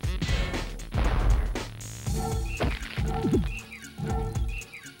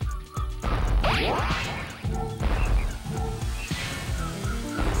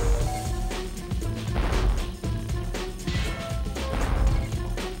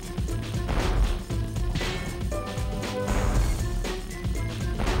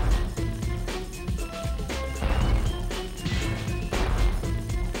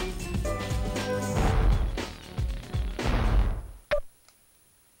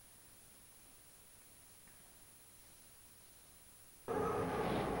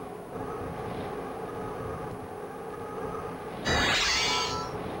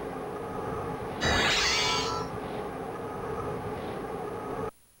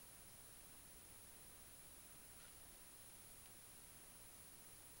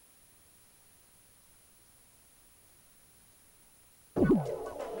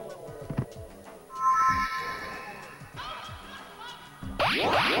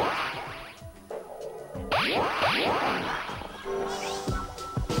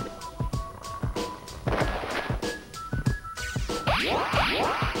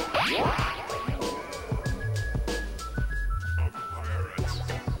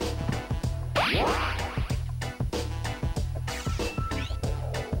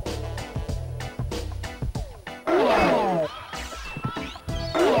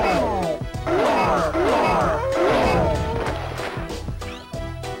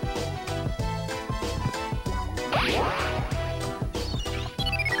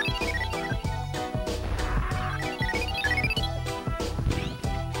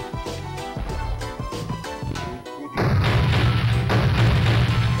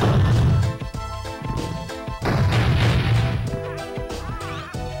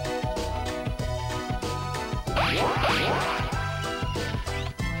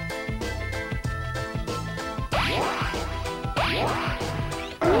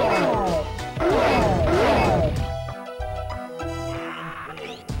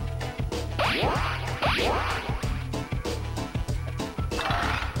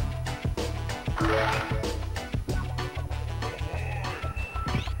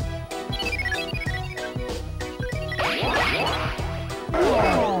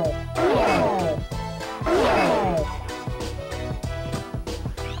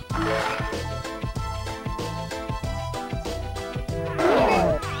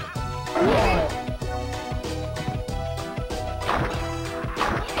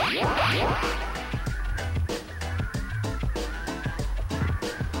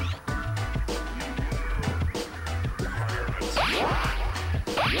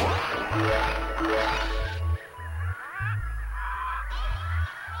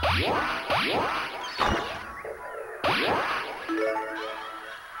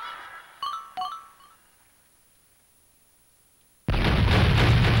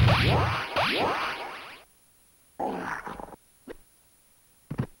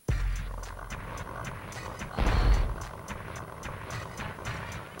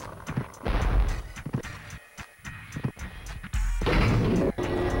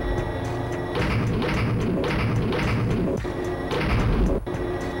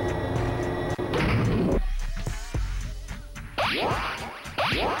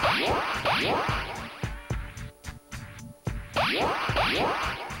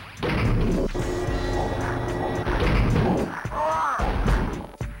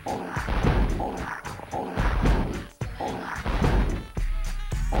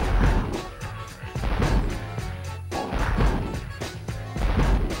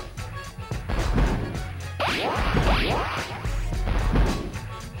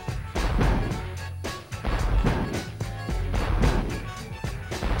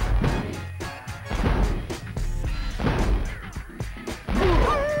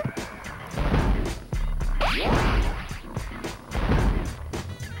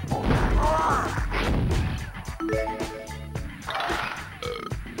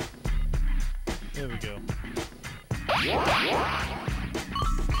 There we go.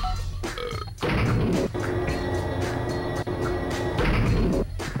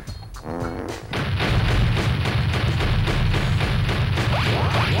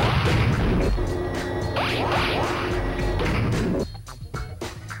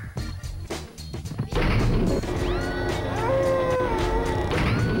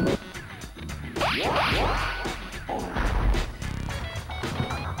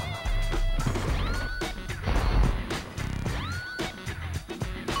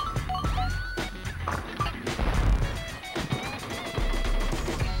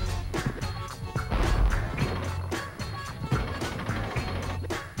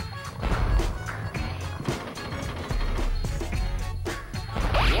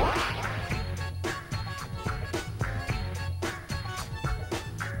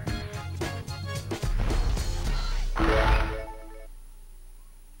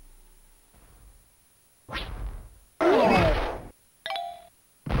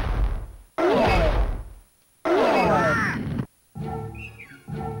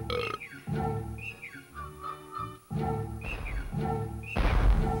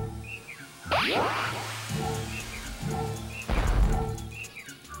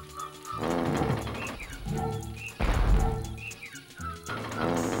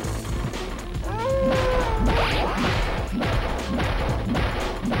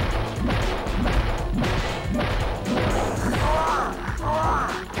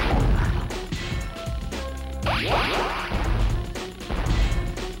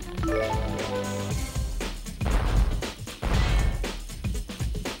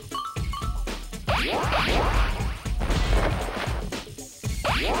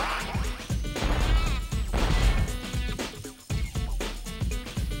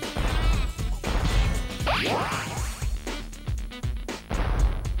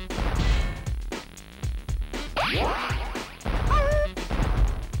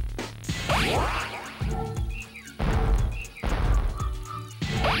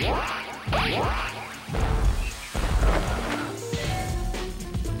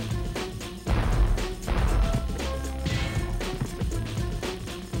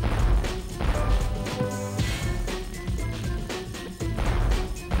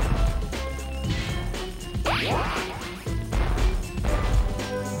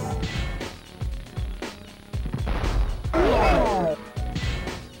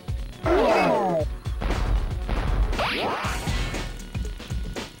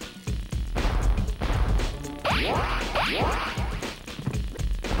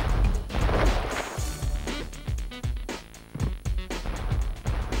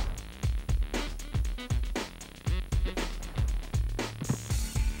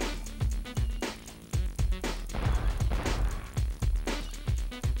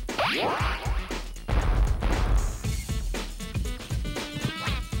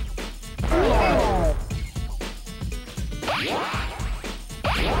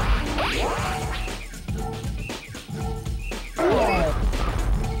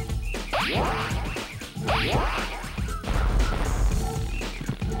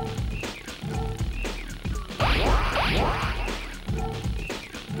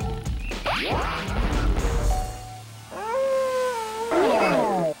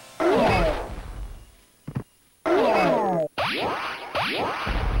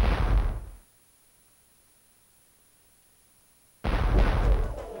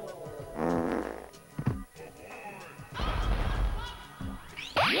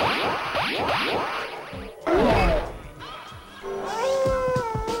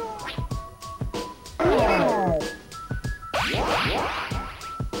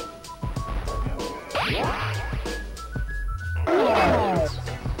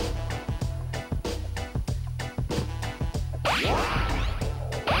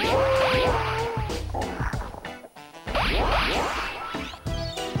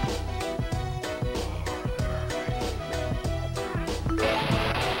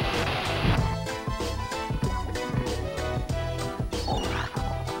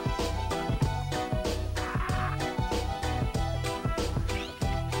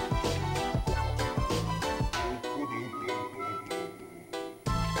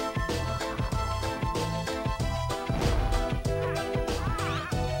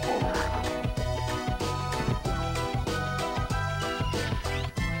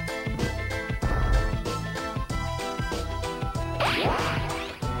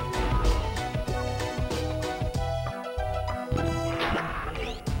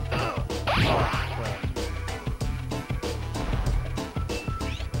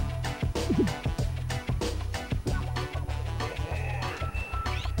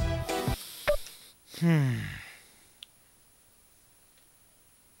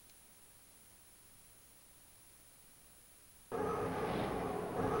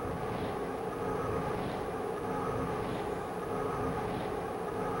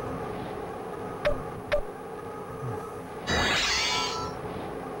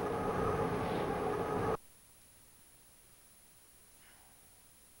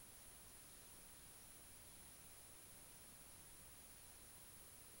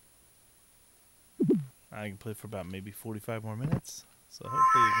 I can play for about maybe 45 more minutes, so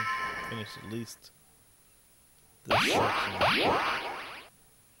hopefully we can finish at least this section.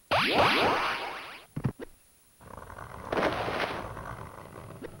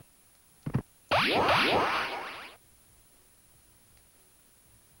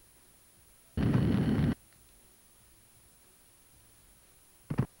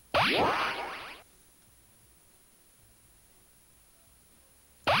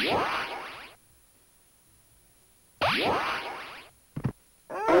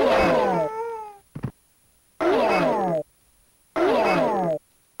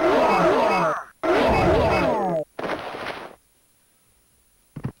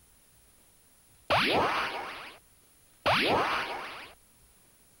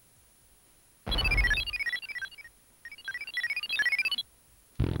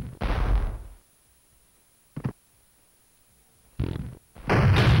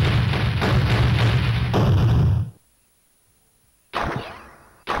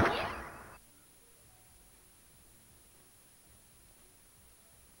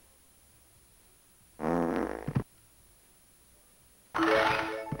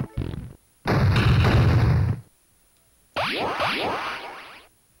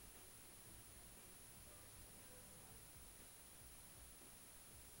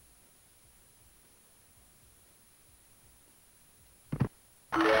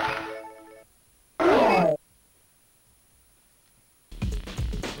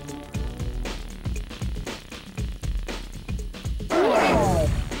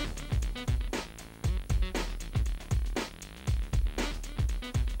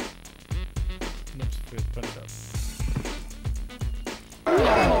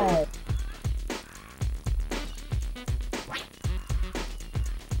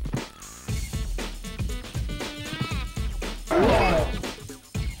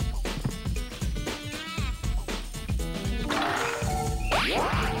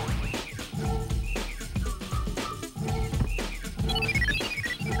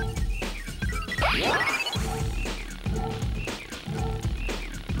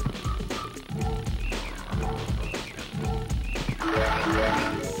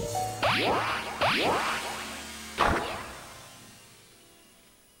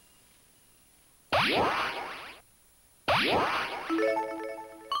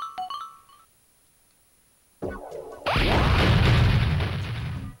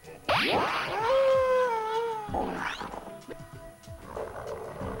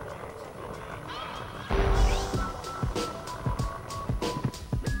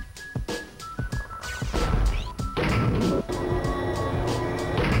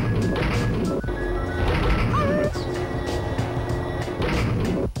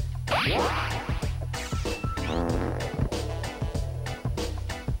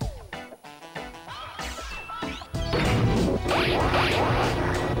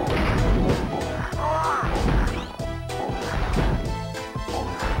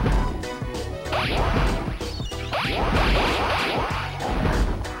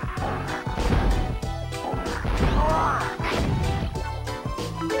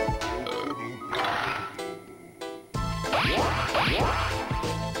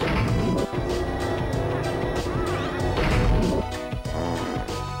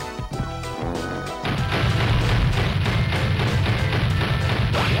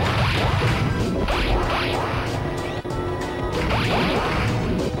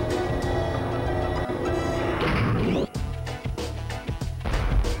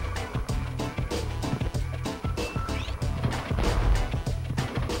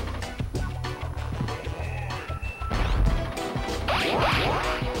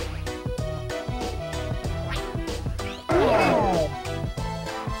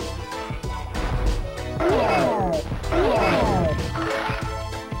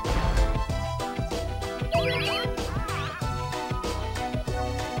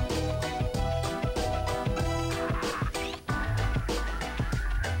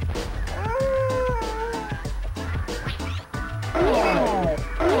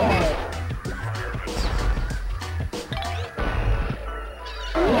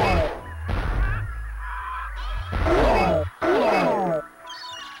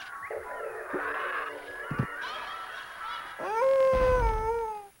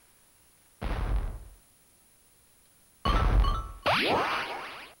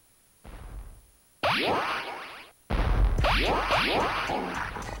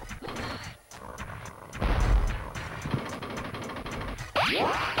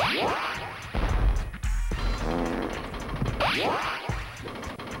 Stop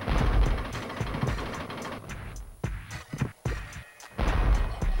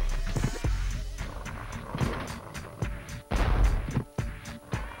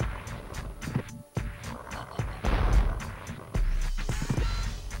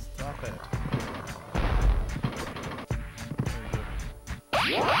it.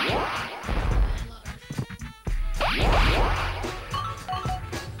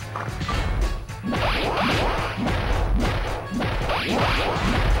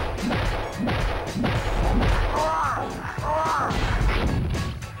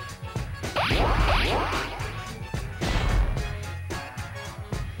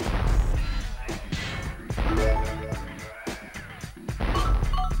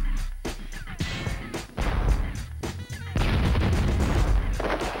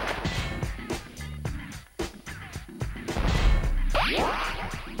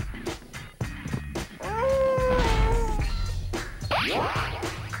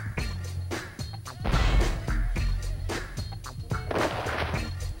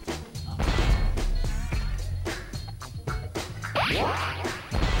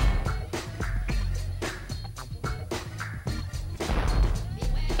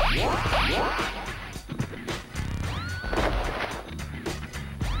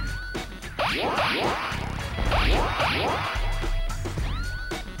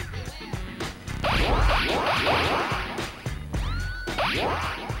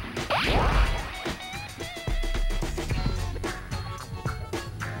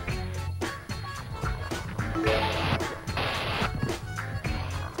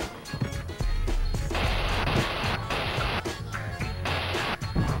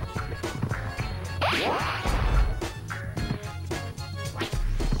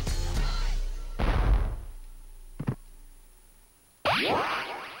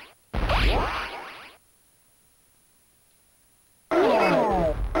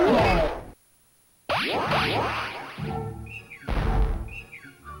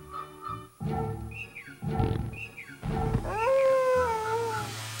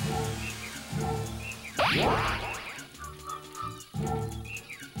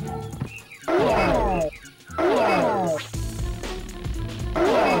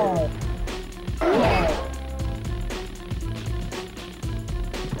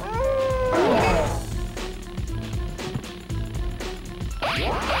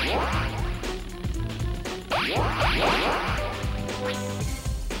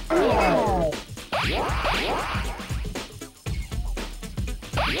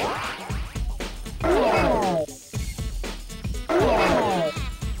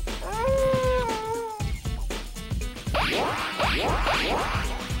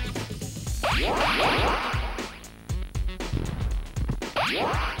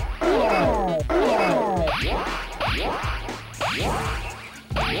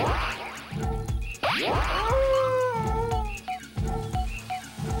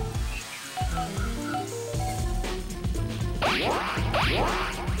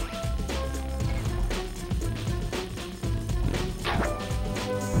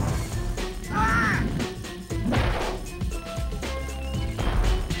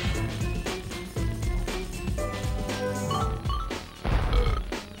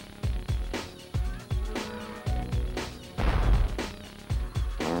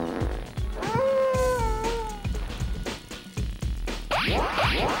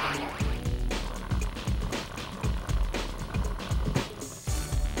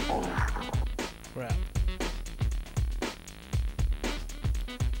 Crap.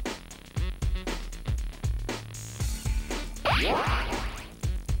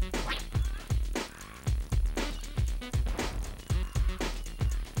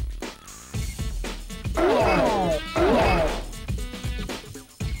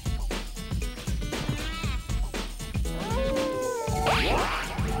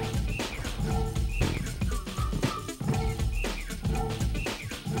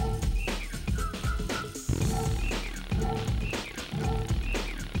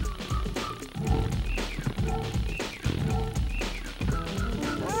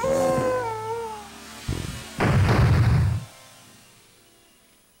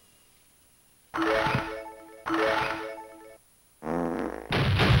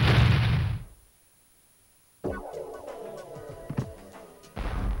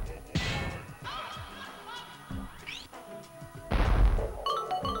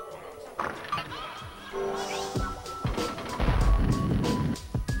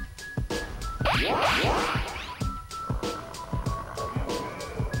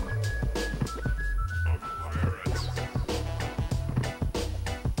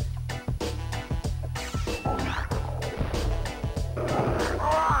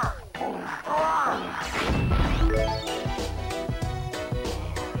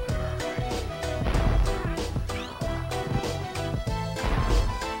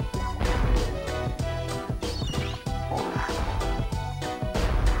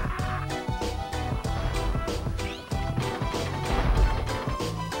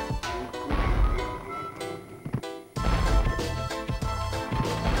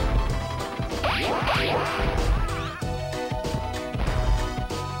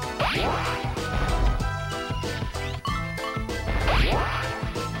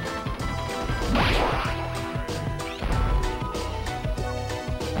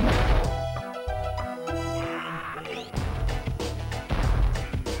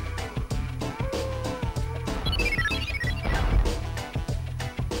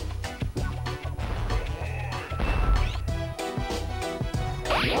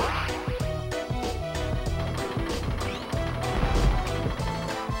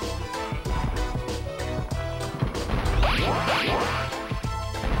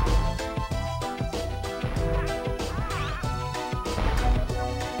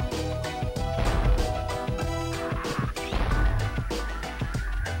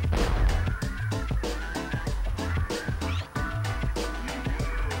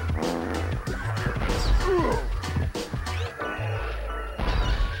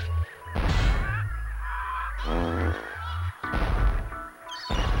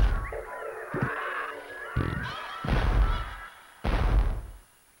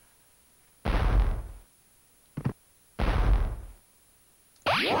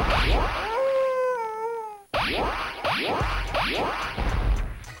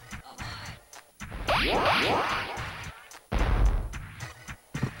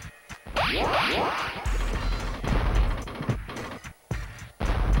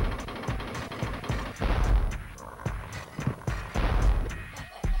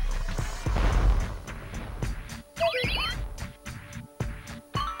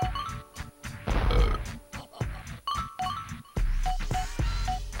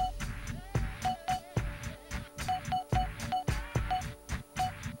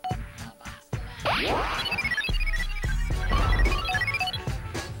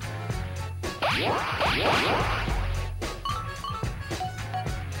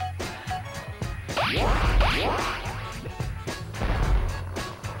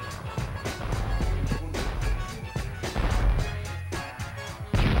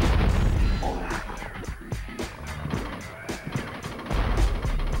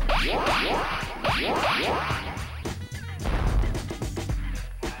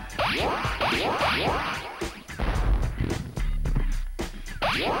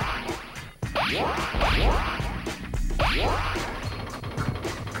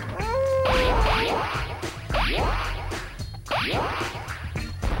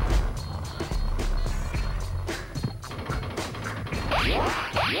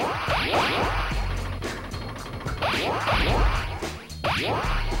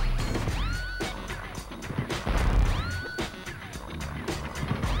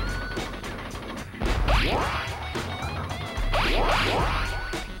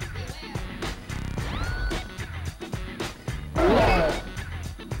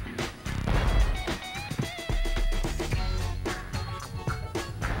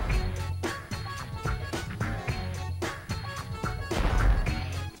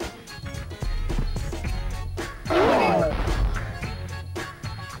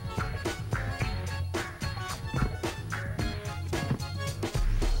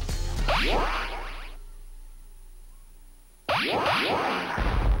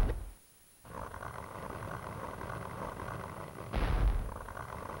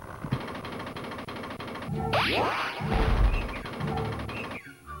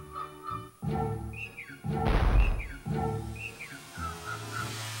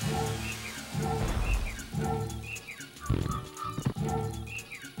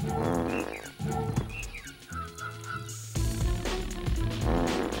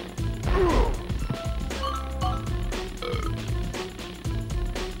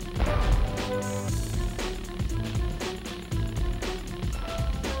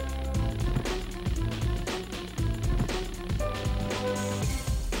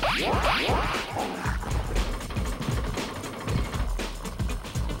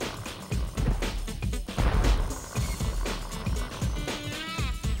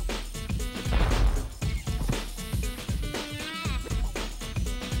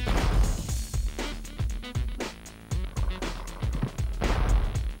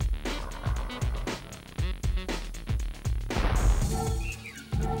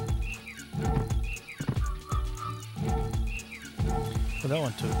 That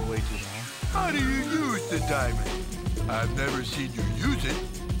one took way too long. How do you use the diamond? I've never seen you use it,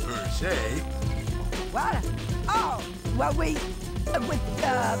 per se. What? Oh, well,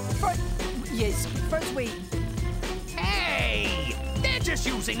 first we... Hey! They're just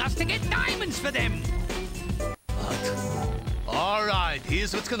using us to get diamonds for them! What? All right,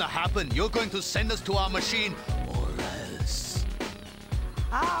 here's what's gonna happen. You're going to send us to our machine, or else.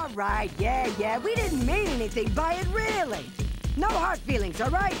 All right, yeah, we didn't mean anything by it, really. No hard feelings, all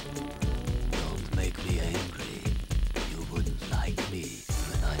right? Don't make me angry. You wouldn't like me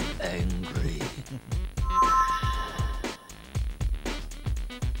when I'm angry.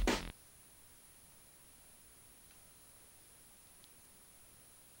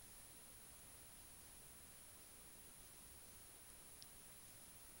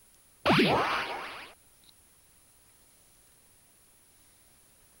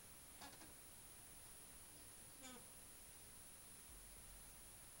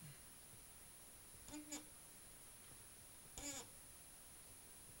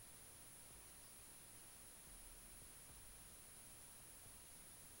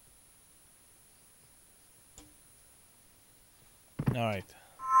 All right.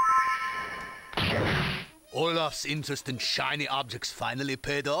 Olaf's interest in shiny objects finally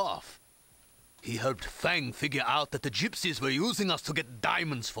paid off. He helped Fang figure out that the gypsies were using us to get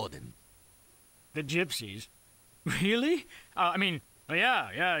diamonds for them. The gypsies? Really? I mean,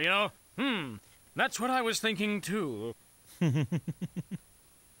 yeah, you know, that's what I was thinking too.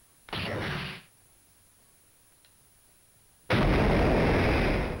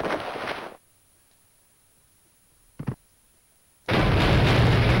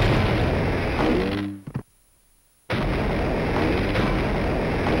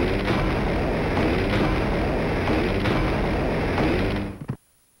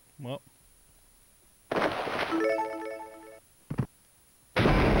 Well.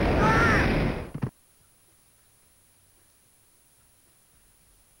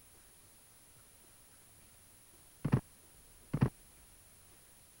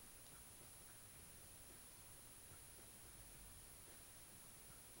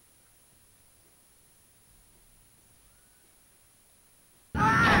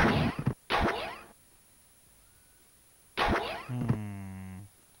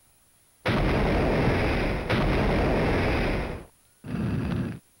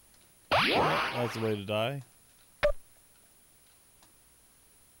 That's the way to die.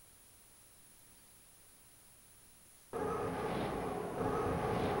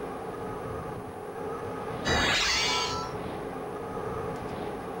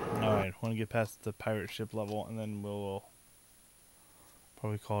 Alright, want to get past the pirate ship level and then we'll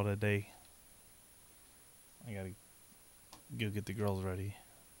probably call it a day. I gotta go get the girls ready.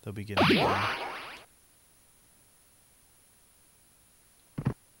 They'll be getting ready.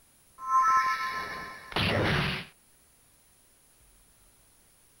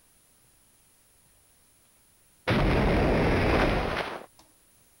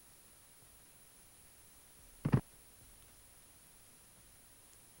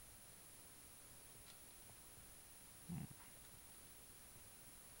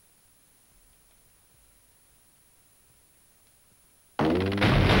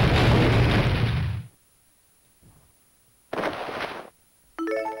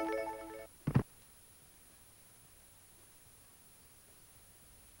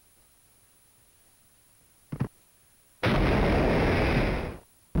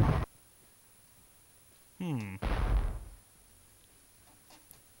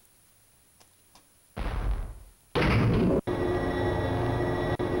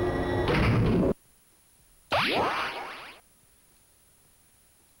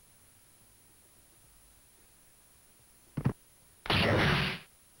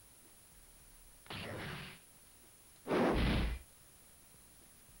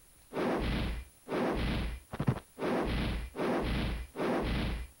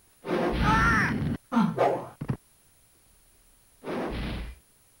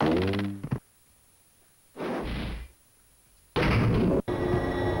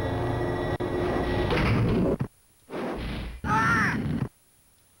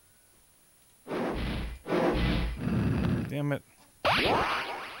 Damn it. So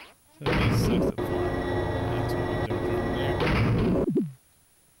he sucks at flying. That's what we do from there.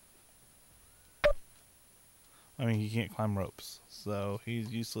 I mean, he can't climb ropes, so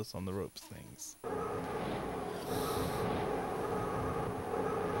he's useless on the ropes things.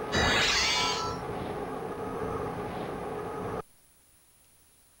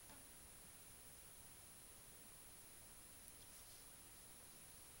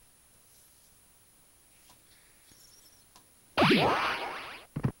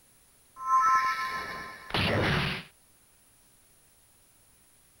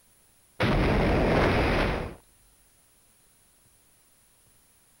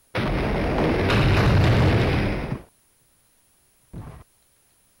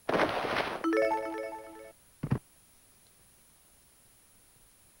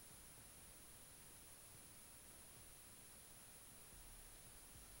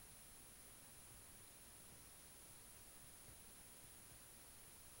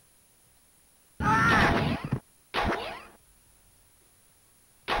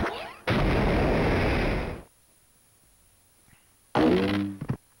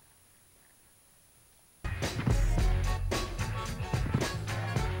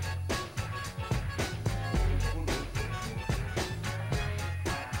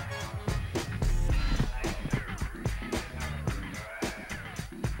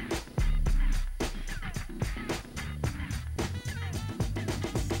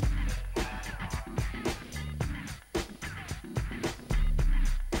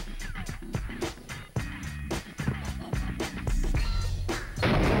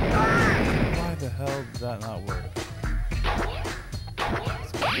 Why the hell did that not work?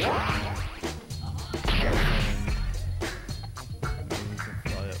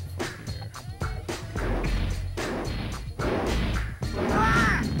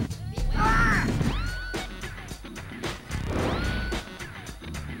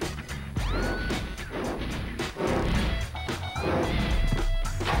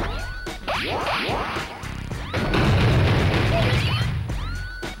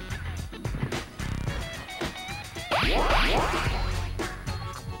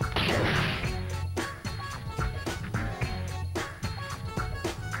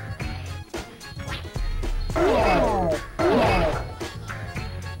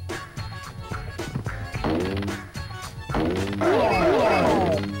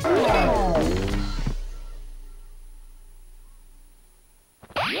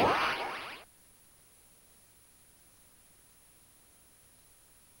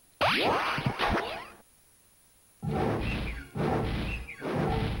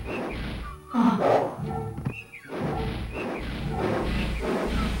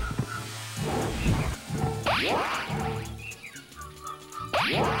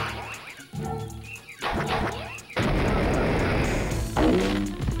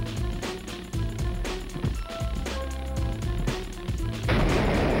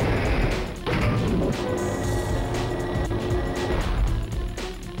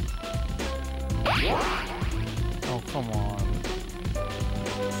 Oh, come on.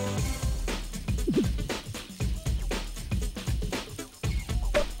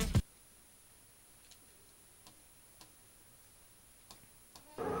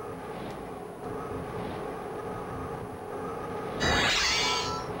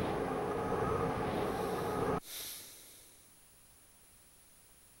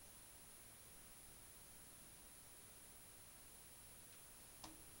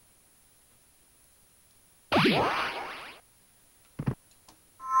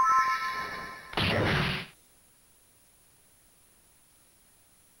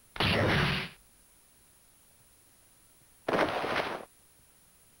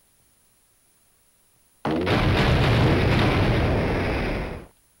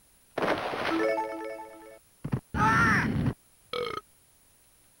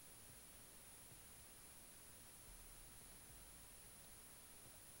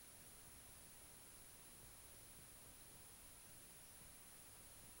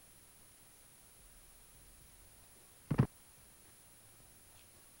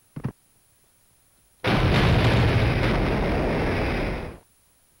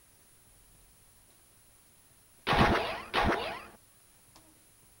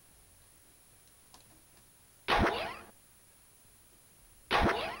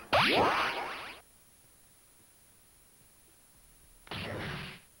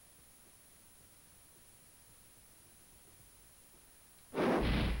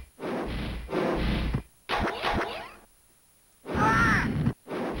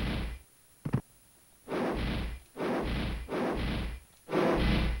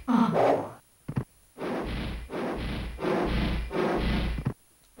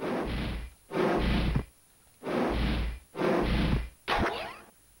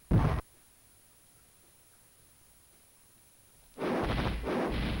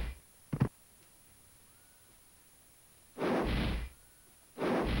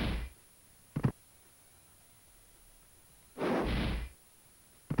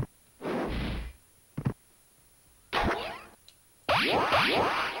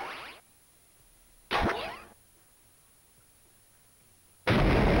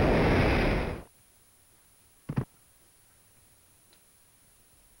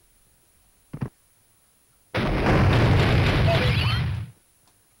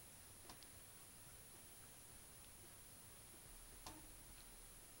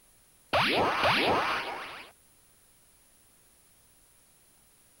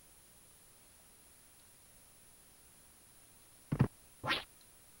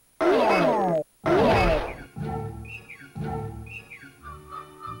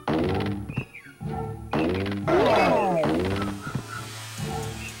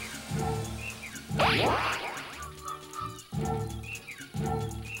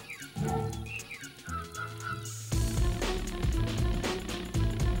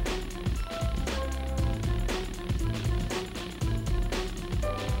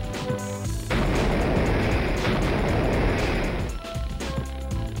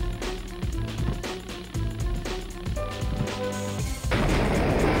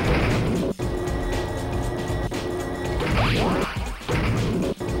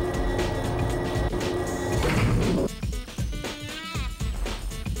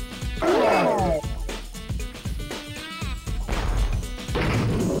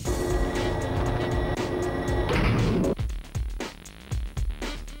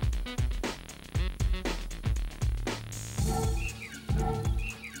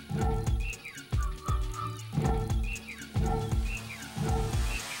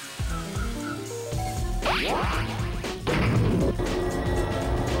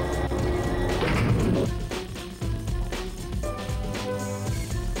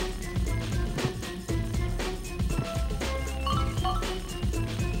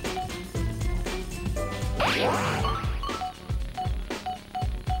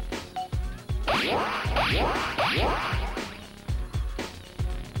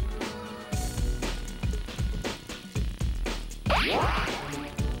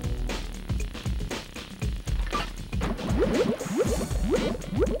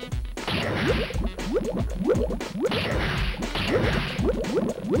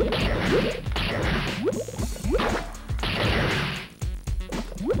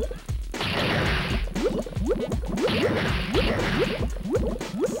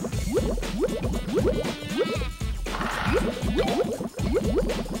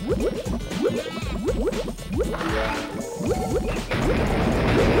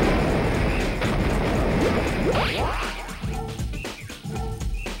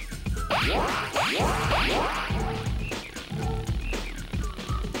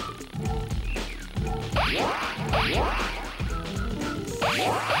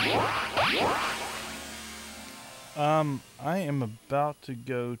 I am about to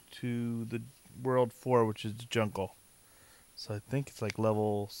go to the World 4, which is the jungle. So I think it's like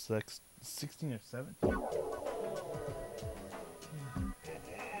level 16 or 17.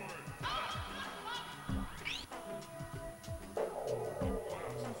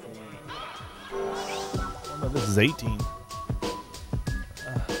 Oh no, this is 18.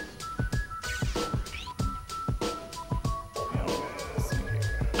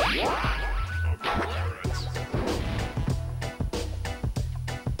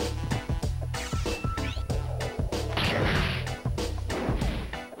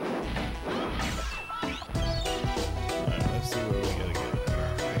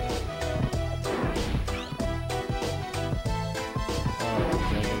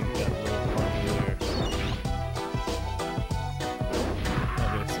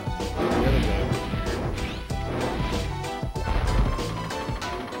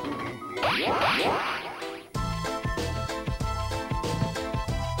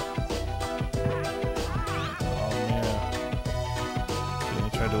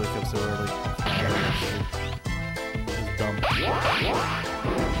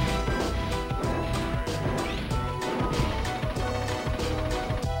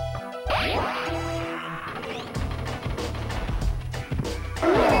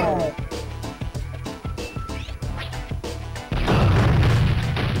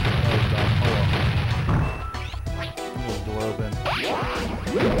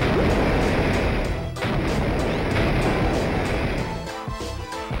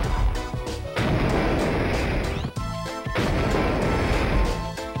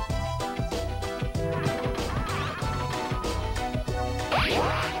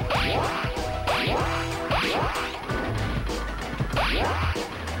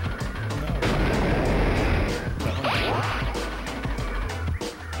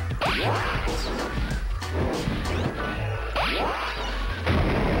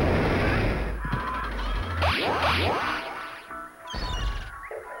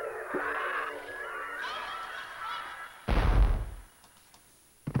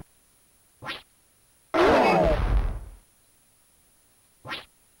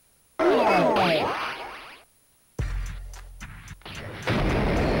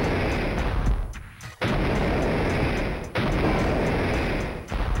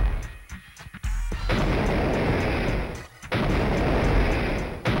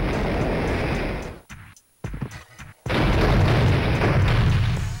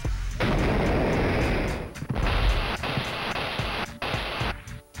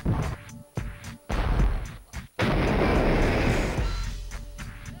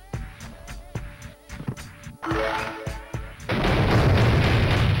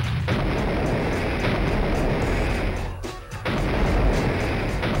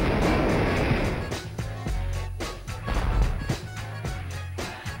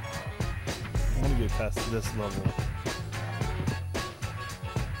 This level.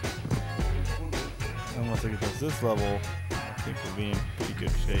 And once I get past this level, I think we'll be in pretty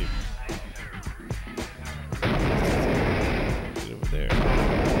good shape. Get over there.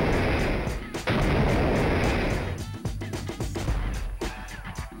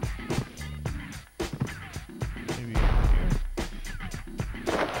 Maybe over here.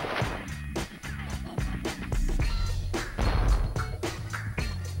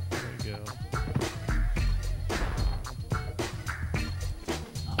 There we go.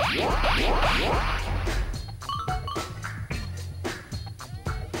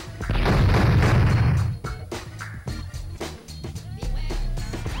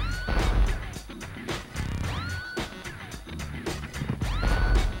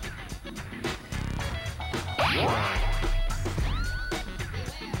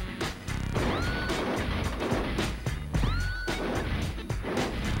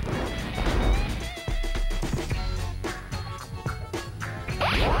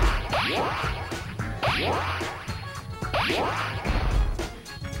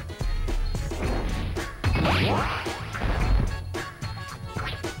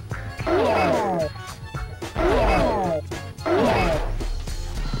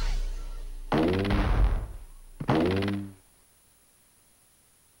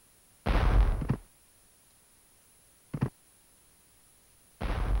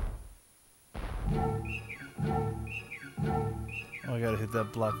 Oh, I gotta hit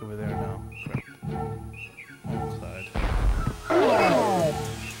that block over there now. Crap. Wrong side.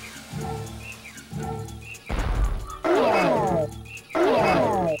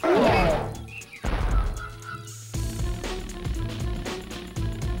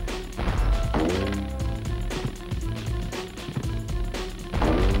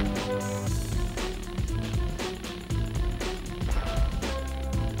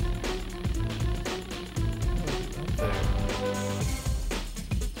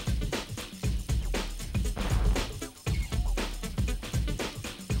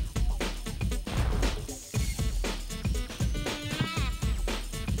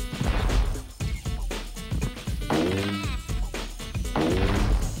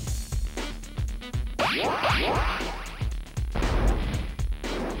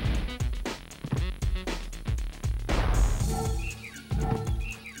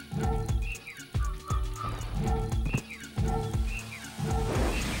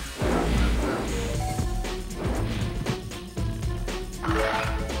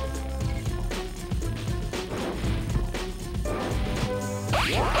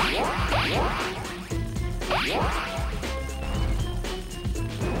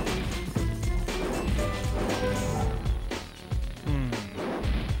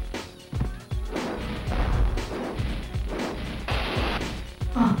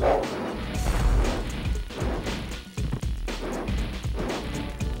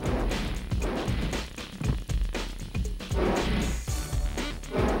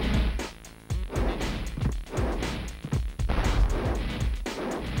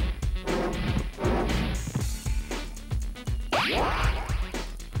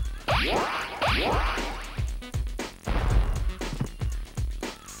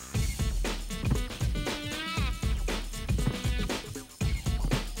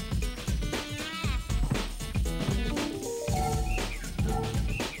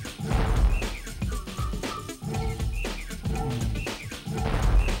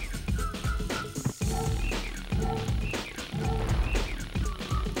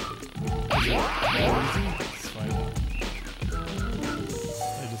 Let's find out.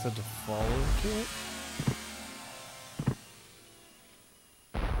 I just have to fall into it.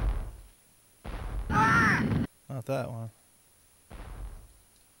 Not that one.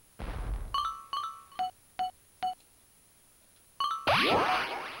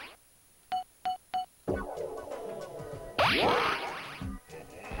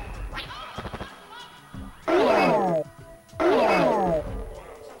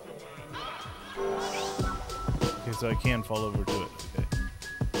 Okay, so I can fall over to it. Okay.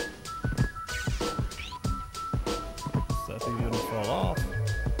 Stuff even gonna fall off.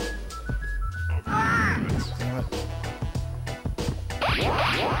 Damn it. Damn it.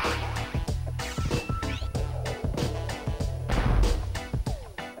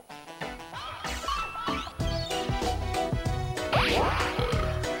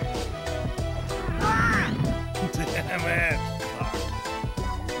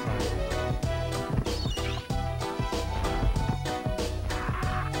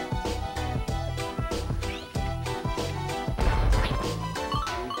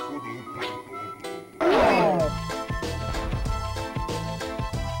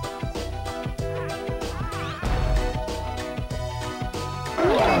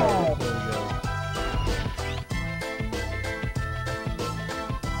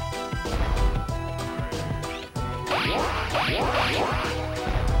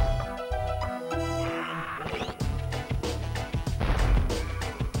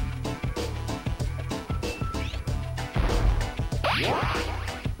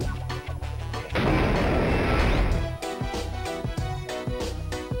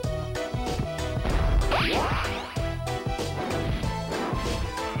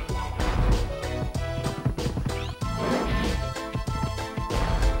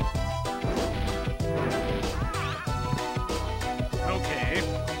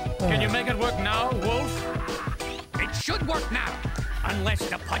 Can you make it work now, Wolf? It should work now.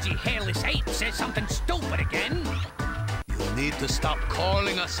 Unless the pudgy hairless ape says something stupid again. You need to stop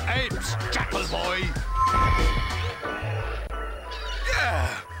calling us apes, Jackal Boy.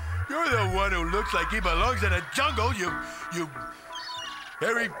 Yeah, you're the one who looks like he belongs in a jungle. You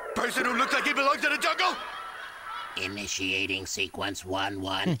hairy person who looks like he belongs in a jungle. Initiating sequence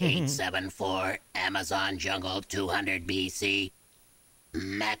 11874, Amazon Jungle 200 BC.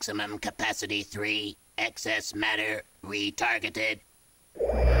 Maximum capacity 3, excess matter retargeted.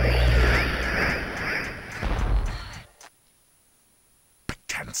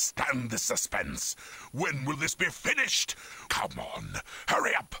 Can't stand this suspense. When will this be finished? Come on,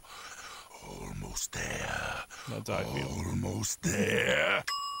 hurry up. Almost there. That's how I feel. Almost there.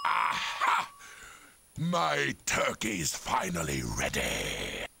 Aha! My turkey's finally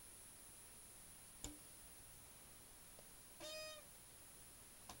ready.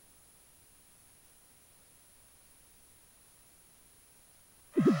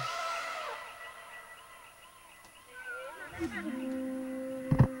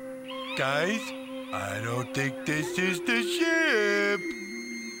 Guys, I don't think this is the ship.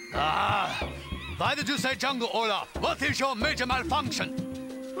 Why did you say jungle, Olaf? What is your major malfunction?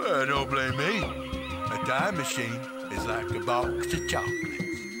 Well, don't blame me. A time machine is like a box of chocolates.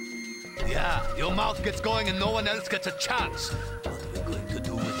 Yeah, your mouth gets going and no one else gets a chance. What are we going to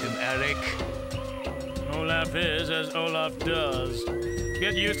do with him, Eric? Olaf is as Olaf does.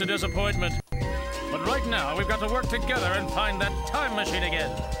 Get used to disappointment. But right now, we've got to work together and find that time machine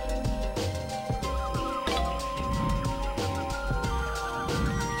again.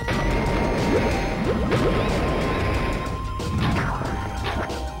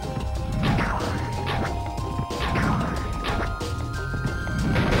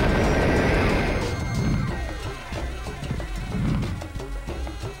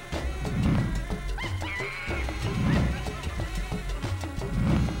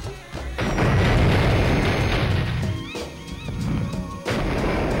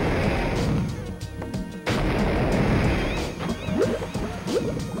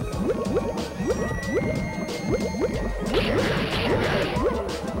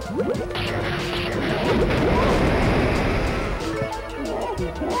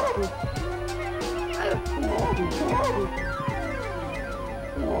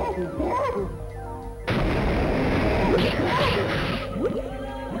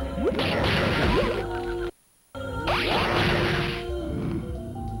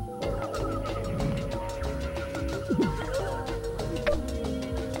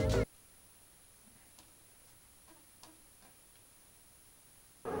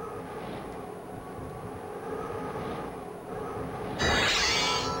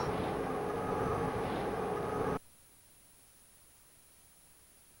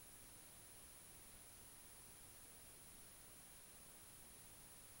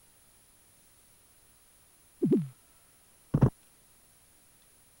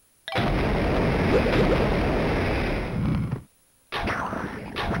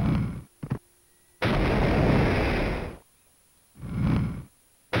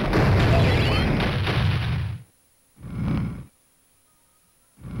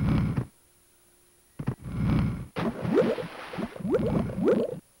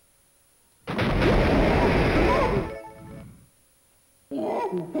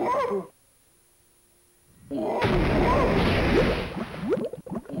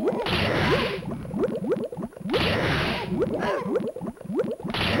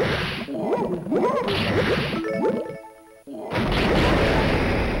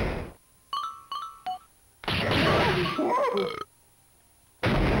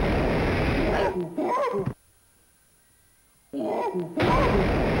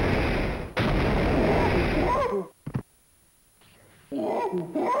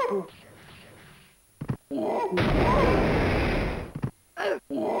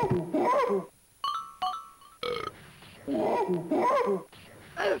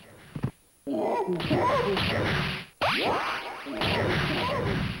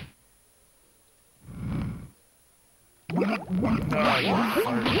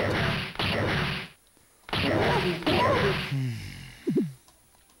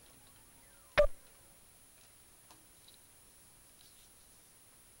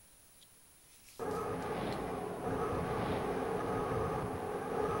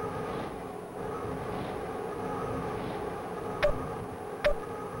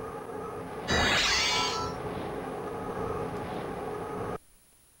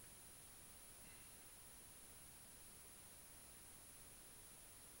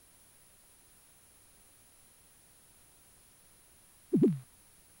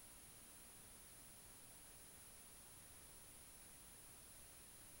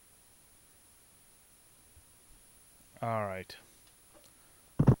 Alright.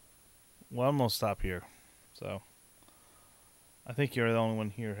 Well, I'm gonna stop here. So, I think you're the only one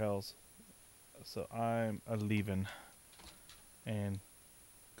here, Hells. So, I'm leaving. And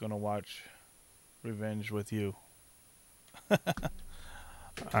gonna watch Revenge with you.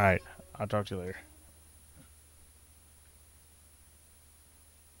 Alright. I'll talk to you later.